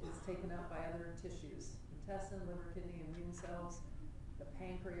readily is taken up by other tissues. Intestine, liver, kidney, immune cells, the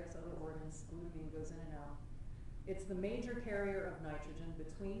pancreas, other organs, glutamine goes in and out. It's the major carrier of nitrogen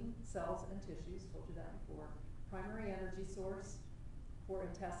between cells and tissues, told you that before. Primary energy source for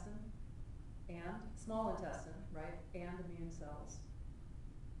intestine and small intestine, right, and immune cells.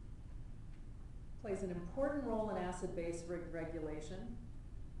 Plays an important role in acid-base regulation.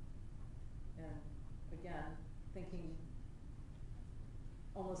 And again, thinking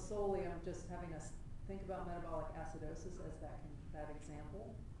almost solely, I'm just having us think about metabolic acidosis as that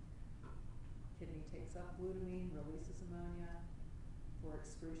example. Kidney takes up glutamine, releases ammonia for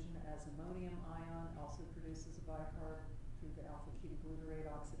excretion as ammonium ion, also produces a bicarb through the alpha-ketoglutarate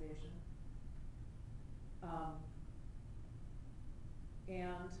oxidation.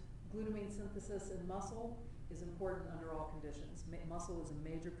 And glutamine synthesis in muscle is important under all conditions. Muscle is a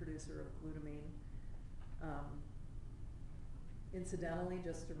major producer of glutamine. Incidentally,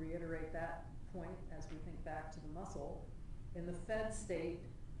 just to reiterate that point as we think back to the muscle, in the fed state,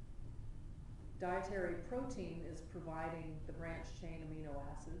 dietary protein is providing the branched chain amino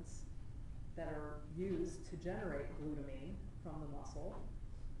acids that are used to generate glutamine from the muscle.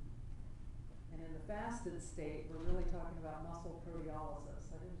 And in the fasted state, we're really talking about muscle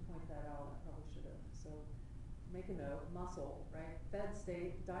proteolysis. I didn't point that out, I probably should have. So make a note, muscle, right? Fed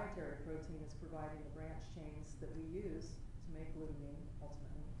state, dietary protein is providing the branched chains that we use to make glutamine,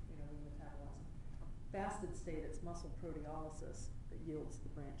 ultimately, we metabolize them. Fasted state, it's muscle proteolysis that yields the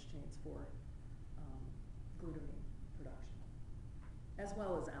branched chains for glutamine production, as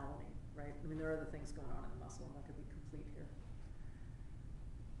well as alanine, right? There are other things going on in the muscle. I'm not going to be complete here.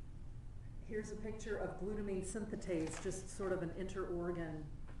 Here's a picture of glutamine synthetase, just sort of an inter-organ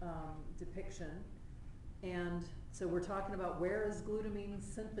depiction. And so we're talking about where is glutamine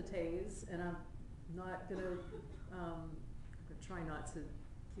synthetase, and I'm not going to, try not to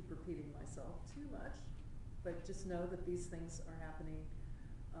keep repeating myself too much, but just know that these things are happening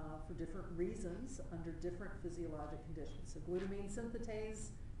for different reasons under different physiologic conditions. So glutamine synthetase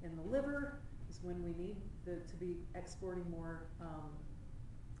in the liver is when we need to be exporting more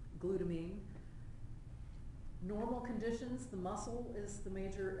glutamine. Normal conditions, the muscle is the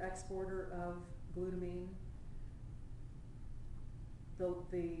major exporter of glutamine. The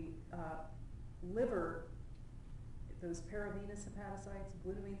liver, those paravenous hepatocytes,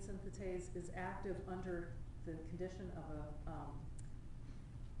 glutamine synthetase is active under the condition of a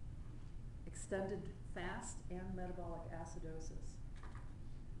extended fast and metabolic acidosis.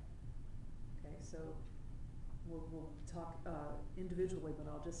 Okay, so we'll talk individually, but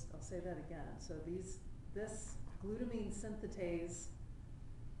I'll say that again. So this glutamine synthetase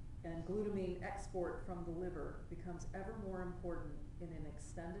and glutamine export from the liver becomes ever more important in an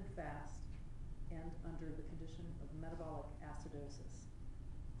extended fast and under the condition of metabolic acidosis.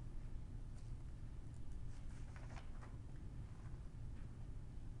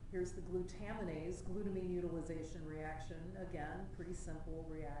 Here's the glutaminase, glutamine utilization reaction. Again, pretty simple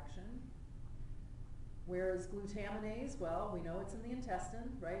reaction. Where is glutaminase? Well, we know it's in the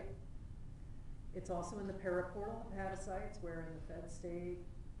intestine, right? It's also in the periportal hepatocytes, where in the fed state,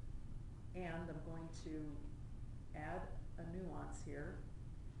 and I'm going to add a nuance here.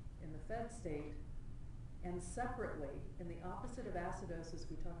 In the fed state, And separately, in the opposite of acidosis,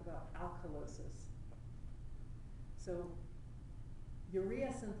 we talk about alkalosis. So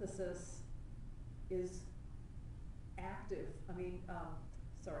urea synthesis is active. I mean,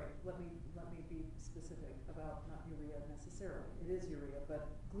 sorry, let me be specific about not urea necessarily. It is urea, but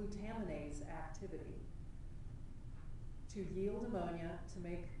glutaminase activity to yield ammonia to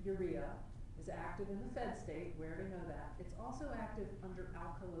make urea is active in the fed state. We already know that. It's also active under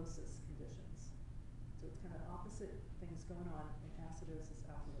alkalosis conditions. So it's kind of opposite things going on in acidosis,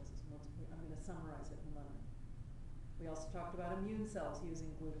 alkalosis. I'm going to summarize it in a moment. We also talked about immune cells using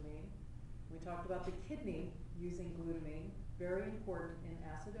glutamine. We talked about the kidney using glutamine, very important in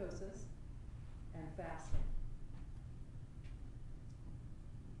acidosis and fasting.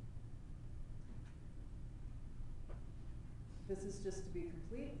 This is just to be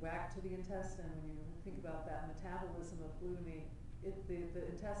complete, back to the intestine. When you think about that metabolism of glutamine, the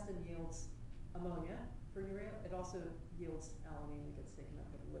intestine yields ammonia for urea. It also yields alanine that gets taken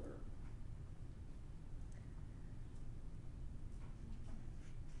up by the liver.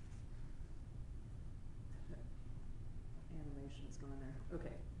 Animation is going there.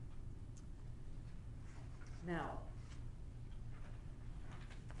 Okay. Now,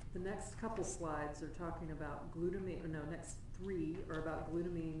 the next couple slides are talking about glutamine, no, next three are about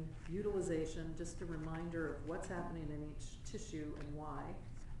glutamine utilization, just a reminder of what's happening in each tissue and why,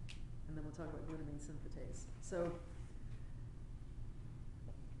 and then we'll talk about glutamine synthetase. So,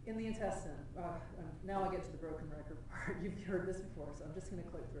 in the intestine, now I get to the broken record part. You've heard this before, so I'm just going to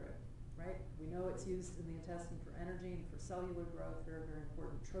click through it, right? We know it's used in the intestine for energy and for cellular growth, very, very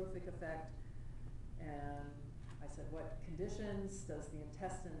important trophic effect. And I said, what conditions does the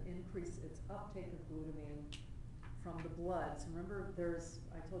intestine increase its uptake of glutamine from the blood? So remember,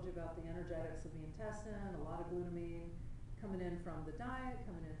 I told you about the energetics of the intestine, a lot of glutamine coming in from the diet,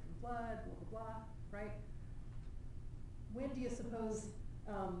 coming in from blood, blah, blah, blah, right? When do you suppose,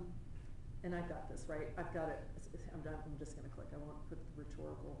 and I've got this, right? I've got it. I'm just going to click. I won't put the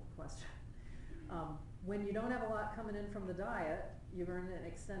rhetorical question. When you don't have a lot coming in from the diet, you're in an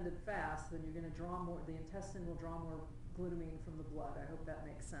extended fast, then you're going to draw more, the intestine will draw more glutamine from the blood. I hope that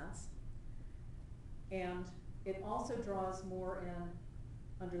makes sense. And it also draws more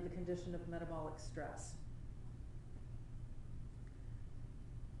in under the condition of metabolic stress.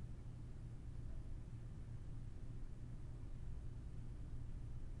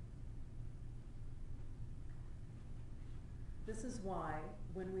 This is why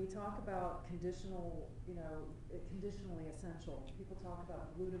when we talk about conditional, conditionally essential, people talk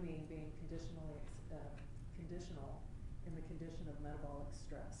about glutamine being conditional in the condition of metabolic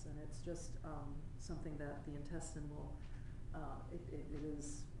stress, and it's just something that the intestine will, it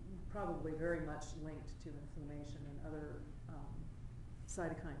is probably very much linked to inflammation and other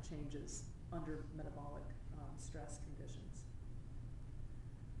cytokine changes under metabolic stress conditions.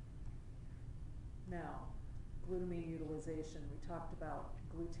 Now, glutamine utilization. We talked about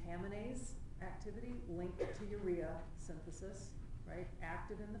glutaminase activity linked to urea synthesis, right?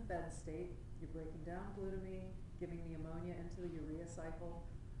 Active in the fed state. You're breaking down glutamine, giving the ammonia into the urea cycle.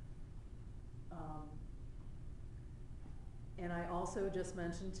 And I also just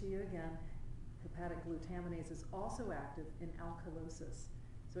mentioned to you again, hepatic glutaminase is also active in alkalosis.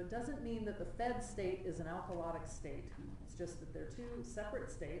 So it doesn't mean that the fed state is an alkalotic state. It's just that they're two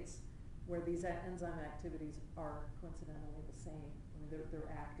separate states where these enzyme activities are coincidentally the same. I mean, they're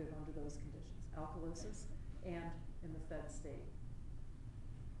active under those conditions, alkalosis and in the fed state.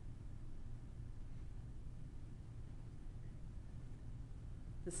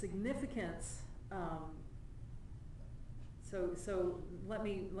 The significance, so let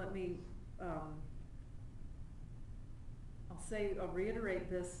me I'll reiterate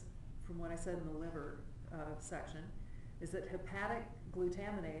this from what I said in the liver section, is that hepatic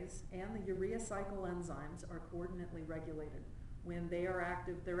glutaminase and the urea cycle enzymes are coordinately regulated. When they are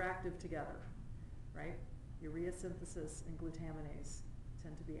active, they're active together, right? Urea synthesis and glutaminase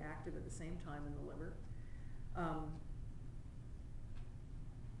tend to be active at the same time in the liver.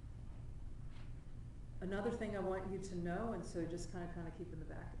 Another thing I want you to know, and so just kind of keep in the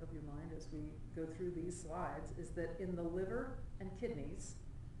back of your mind as we go through these slides, is that in the liver and kidneys,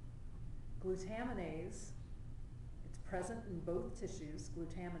 glutaminase, it's present in both tissues.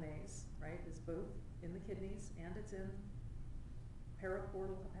 Glutaminase, right, is both in the kidneys and it's in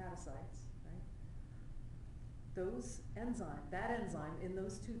paraportal hepatocytes, right? That enzyme in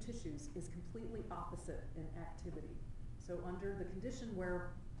those two tissues is completely opposite in activity. So under the condition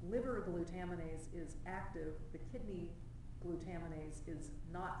where liver glutaminase is active, the kidney glutaminase is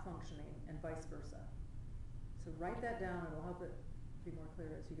not functioning, and vice versa. So write that down, it'll help it be more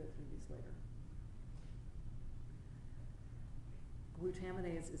clear as you go through these later.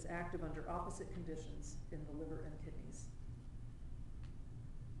 glutaminase is active under opposite conditions in the liver and kidneys.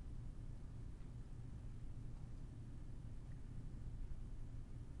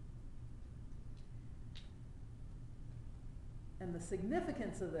 And the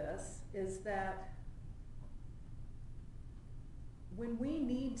significance of this is that when we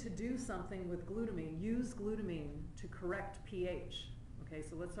need to do something with glutamine, use glutamine to correct pH. Okay,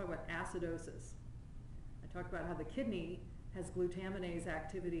 so let's talk about acidosis. I talked about how the kidney has glutaminase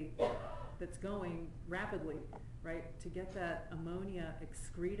activity that's going rapidly, right? To get that ammonia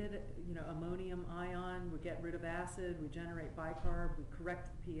excreted, you know, ammonium ion, we get rid of acid, we generate bicarb, we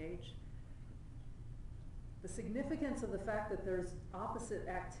correct the pH. The significance of the fact that there's opposite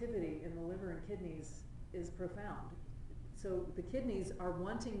activity in the liver and kidneys is profound. So the kidneys are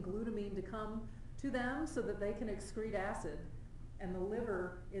wanting glutamine to come to them so that they can excrete acid, and the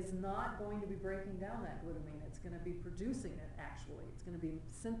liver is not going to be breaking down that glutamine. It's going to be producing it, actually. It's going to be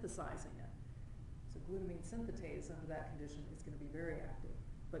synthesizing it. So glutamine synthetase under that condition is going to be very active,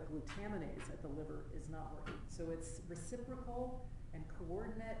 but glutaminase at the liver is not working. So it's reciprocal and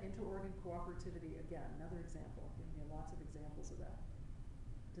coordinate inter-organ cooperativity. Again, another example. I'm giving you lots of examples of that.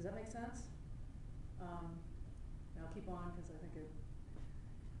 Does that make sense? Now keep on, because I think it...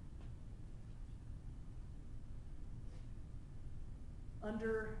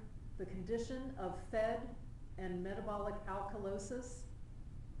 Under the condition of fed and metabolic alkalosis,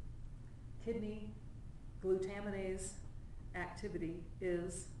 kidney glutaminase activity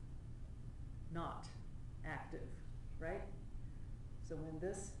is not active, right? So when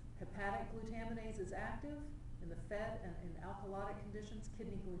this hepatic glutaminase is active in the fed and in alkalotic conditions,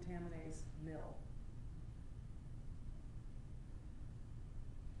 kidney glutaminase nil.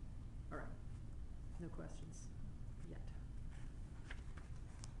 All right, no questions yet.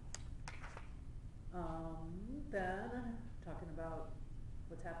 Then talking about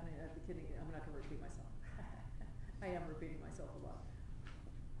what's happening at the kidney, I'm not going to repeat myself. I am repeating myself a lot.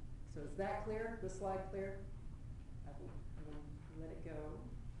 So is that clear? This slide clear? I will let it go.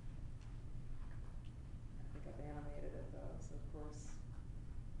 I think I've animated it though, so of course.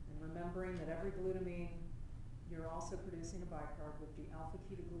 And remembering that every glutamine, you're also producing a bicarb with the alpha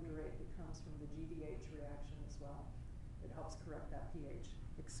ketoglutarate that comes from the GDH reaction as well. It helps correct that pH,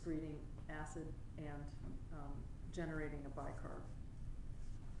 excreting acid and generating a bicarb.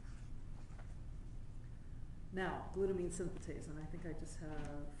 Now, glutamine synthetase, and I think I just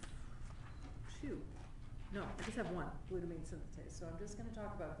have two. No, I just have one, glutamine synthetase. So I'm just going to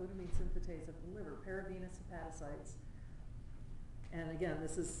talk about glutamine synthetase of the liver, paravenous hepatocytes. And again,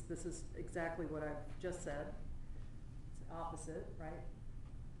 this is exactly what I've just said. It's the opposite, right?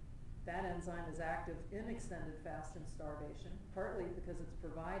 That enzyme is active in extended fast and starvation, partly because it's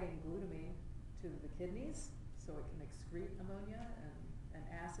providing glutamine to the kidneys, so it can excrete ammonia and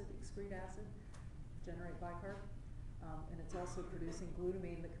acid, excrete acid, generate bicarb. And it's also producing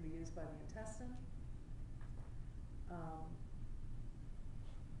glutamine that can be used by the intestine.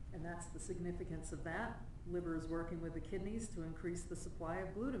 And that's the significance of that. Liver is working with the kidneys to increase the supply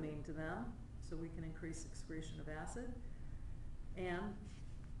of glutamine to them, so we can increase excretion of acid. And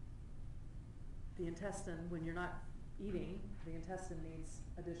the intestine, when you're not eating, the intestine needs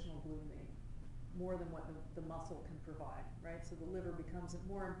additional glutamine, more than what the muscle can provide, right? So the liver becomes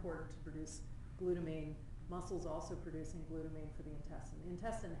more important to produce glutamine. Muscle's also producing glutamine for the intestine. The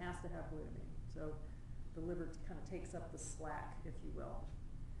intestine has to have glutamine, so the liver kind of takes up the slack, if you will,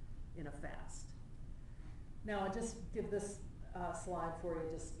 in a fast. Now, I'll just give this slide for you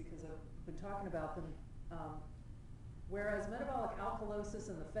just because I've been talking about them. Whereas metabolic alkalosis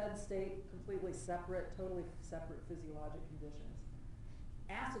in the fed state, completely separate, totally separate physiologic conditions.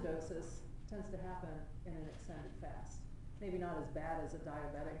 Acidosis tends to happen in an extended fast. Maybe not as bad as a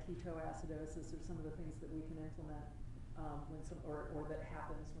diabetic ketoacidosis or some of the things that we can implement or that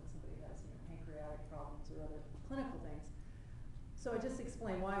happens when somebody has pancreatic problems or other clinical things. So I just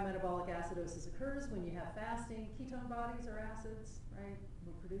explained why metabolic acidosis occurs when you have fasting. Ketone bodies are acids, right?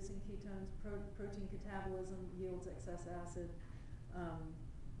 We're producing ketones. Protein catabolism yields excess acid.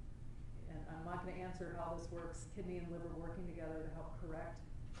 And I'm not going to answer how this works. Kidney and liver working together to help correct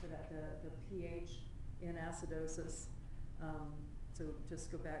the pH in acidosis. So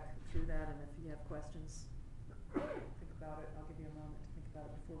just go back through that, and if you have questions, think about it. I'll give you a moment to think about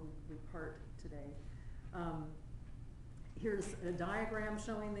it before we part today. Here's a diagram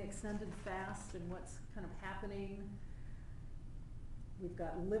showing the extended fast and what's kind of happening. We've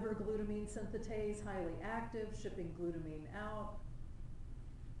got liver glutamine synthetase, highly active, shipping glutamine out.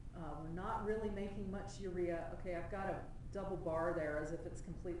 We're not really making much urea. Okay, I've got a double bar there as if it's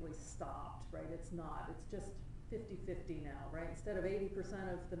completely stopped, right? It's not. It's just 50-50 now, right? Instead of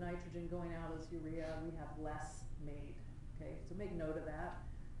 80% of the nitrogen going out as urea, we have less made, okay? So make note of that.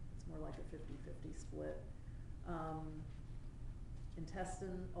 It's more like a 50-50 split.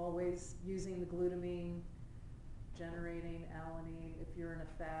 Intestine, always using the glutamine, generating alanine. If you're in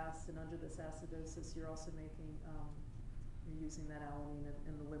a fast and under this acidosis, you're also making, you're using that alanine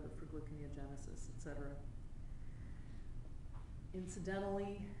in the liver for gluconeogenesis, etc.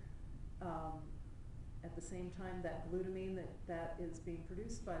 Incidentally, at the same time, that glutamine that is being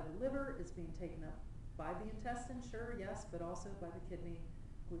produced by the liver is being taken up by the intestine, sure, yes, but also by the kidney.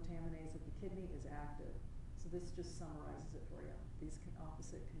 Glutaminase of the kidney is active. So this just summarizes it for you, these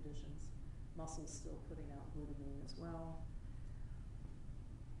opposite conditions. Muscles still putting out glutamine as well.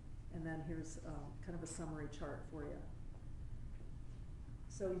 And then here's kind of a summary chart for you.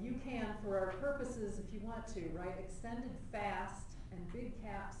 So you can, for our purposes, if you want to, write extended fast and big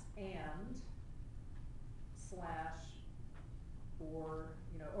caps and slash or,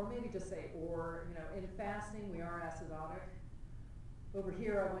 or maybe just say or, in fasting we are acidotic. Over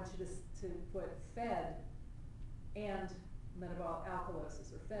here I want you to put fed and metabolic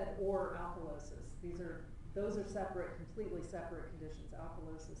alkalosis, or fed or alkalosis. Those are separate, completely separate conditions,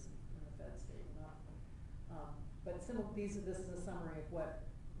 alkalosis in the fed state. But this is a summary of what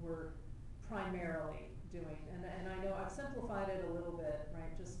we're primarily doing. And I know I've simplified it a little bit,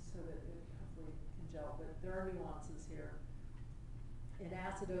 right, just so that it hopefully can gel, but there are nuances here. In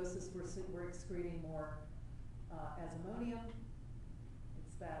acidosis, we're excreting more as ammonium.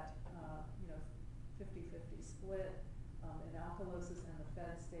 It's that 50-50 split. In alkalosis and the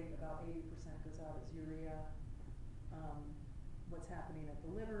fed state, about 80% goes out as urea. What's happening at the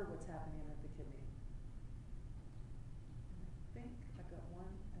liver, what's happening at the kidney. And I think I've got one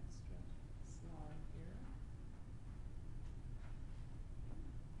extra slide here.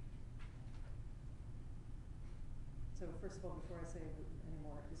 So first of all, before I say any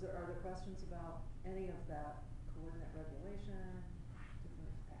more, are there questions about any of that coordinate regulation,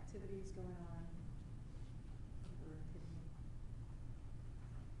 different activities going on?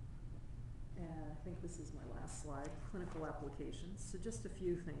 And I think this is my last slide, clinical applications. So just a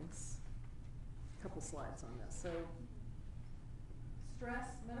few things, a couple slides on this. So stress,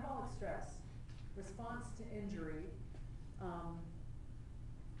 metabolic stress, response to injury,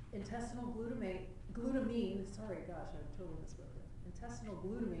 intestinal glutamine, sorry, gosh, I totally miswrote it. Intestinal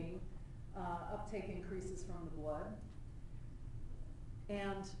glutamine uptake increases from the blood.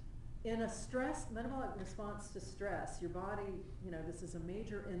 And in a metabolic response to stress, your body, this is a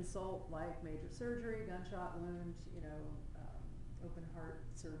major insult like major surgery, gunshot wound, open heart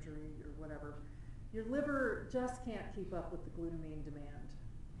surgery or whatever. Your liver just can't keep up with the glutamine demand,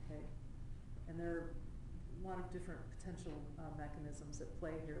 okay? And there are a lot of different potential mechanisms at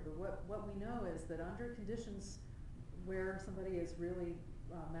play here. But what we know is that under conditions where somebody is really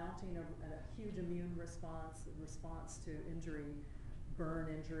mounting a huge immune response, to injury, burn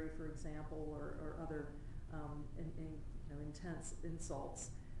injury, for example, or other intense insults,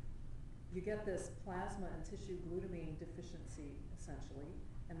 you get this plasma and tissue glutamine deficiency, essentially,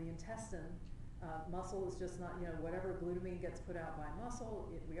 and the intestine, muscle is just not, whatever glutamine gets put out by muscle,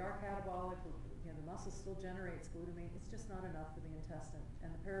 we are catabolic, the muscle still generates glutamine, it's just not enough for the intestine.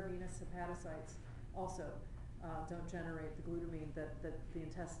 And the paravenous hepatocytes also don't generate the glutamine that the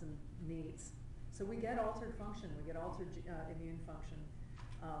intestine needs. So we get altered function, we get altered immune function,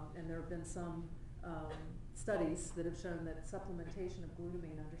 and there have been some studies that have shown that supplementation of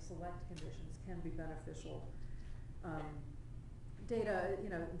glutamine under select conditions can be beneficial. Data,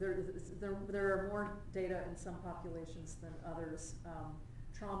 there are more data in some populations than others.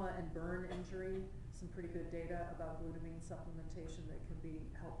 Trauma and burn injury, some pretty good data about glutamine supplementation that can be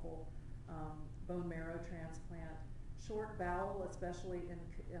helpful. Bone marrow transplant. Short bowel, especially in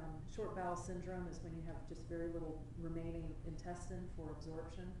short bowel syndrome, is when you have just very little remaining intestine for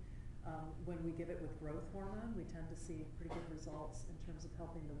absorption. When we give it with growth hormone, we tend to see pretty good results in terms of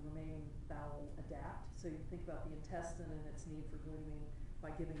helping the remaining bowel adapt. So you think about the intestine and its need for glutamine. By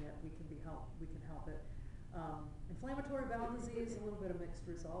giving it, we can help it. Inflammatory bowel disease, a little bit of mixed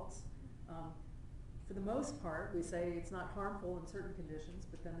results. For the most part, we say it's not harmful in certain conditions,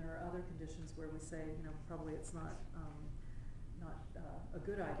 but then there are other conditions where we say, probably it's not a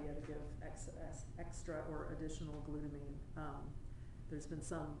good idea to give extra or additional glutamine. There's been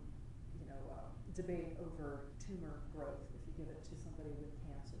some, debate over tumor growth if you give it to somebody with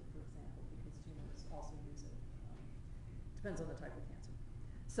cancer, for example, because tumors also use it. Depends on the type of cancer.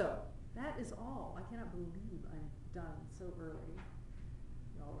 So that is all. I cannot believe I'm done so early.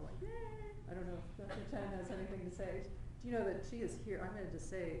 Y'all are like, yay! I don't know if Dr. Chen has anything to say Do you know that she is here? I'm going to just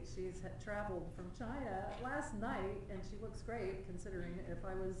say she's traveled from China last night, and she looks great. Considering if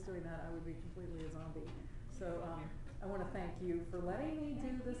I was doing that, I would be completely a zombie. So I want to thank you for letting me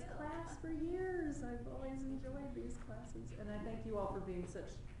do this class for years. I've always enjoyed these classes, and I thank you all for being such,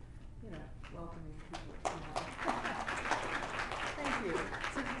 welcoming people. Thank you.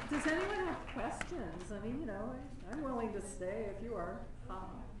 So, does anyone have questions? I mean, I'm willing to stay if you are.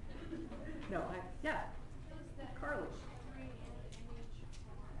 No, yeah. Carly.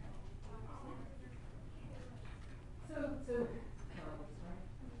 So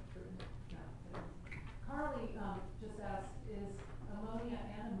Carly just asked, is ammonia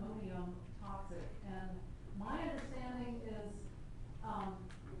and ammonium toxic? And my understanding is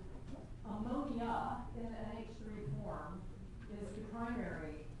ammonia in the NH3 form is the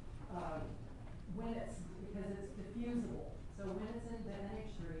primary because it's diffusible. So when it's in the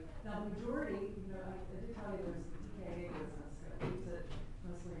NH3, now the majority, I did tell you there's the TKA business that keeps it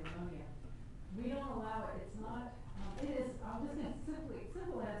mostly ammonia. We don't allow it. It's not. It is. I'm just going to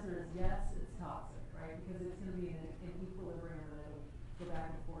simple answer is yes, it's toxic, right? Because it's going to be in equilibrium and it'll go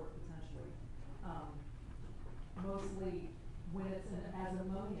back and forth potentially. Mostly when it's as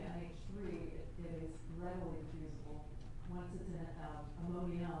ammonia NH3, it is readily diffusible. Once it's in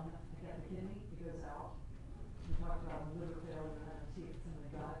ammonium, like at the kidney, it goes out. We talked about liver failure and if it's in the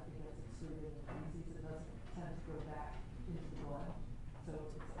gut, it gets excreted in the feces. It doesn't tend to go back into the blood. So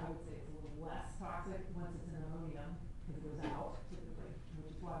I would say it's a little less toxic once it's in ammonium because it goes out typically, which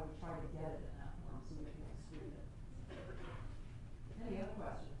is why we try to get it in that form so we can excrete it. Any other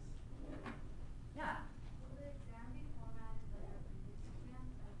questions? Yeah. Will the exam be formatted like a previous exam?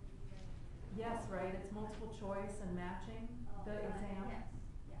 Yes, right. It's multiple choice and matching the exam. Yes.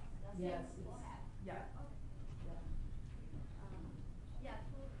 Yes. Yes. Yeah.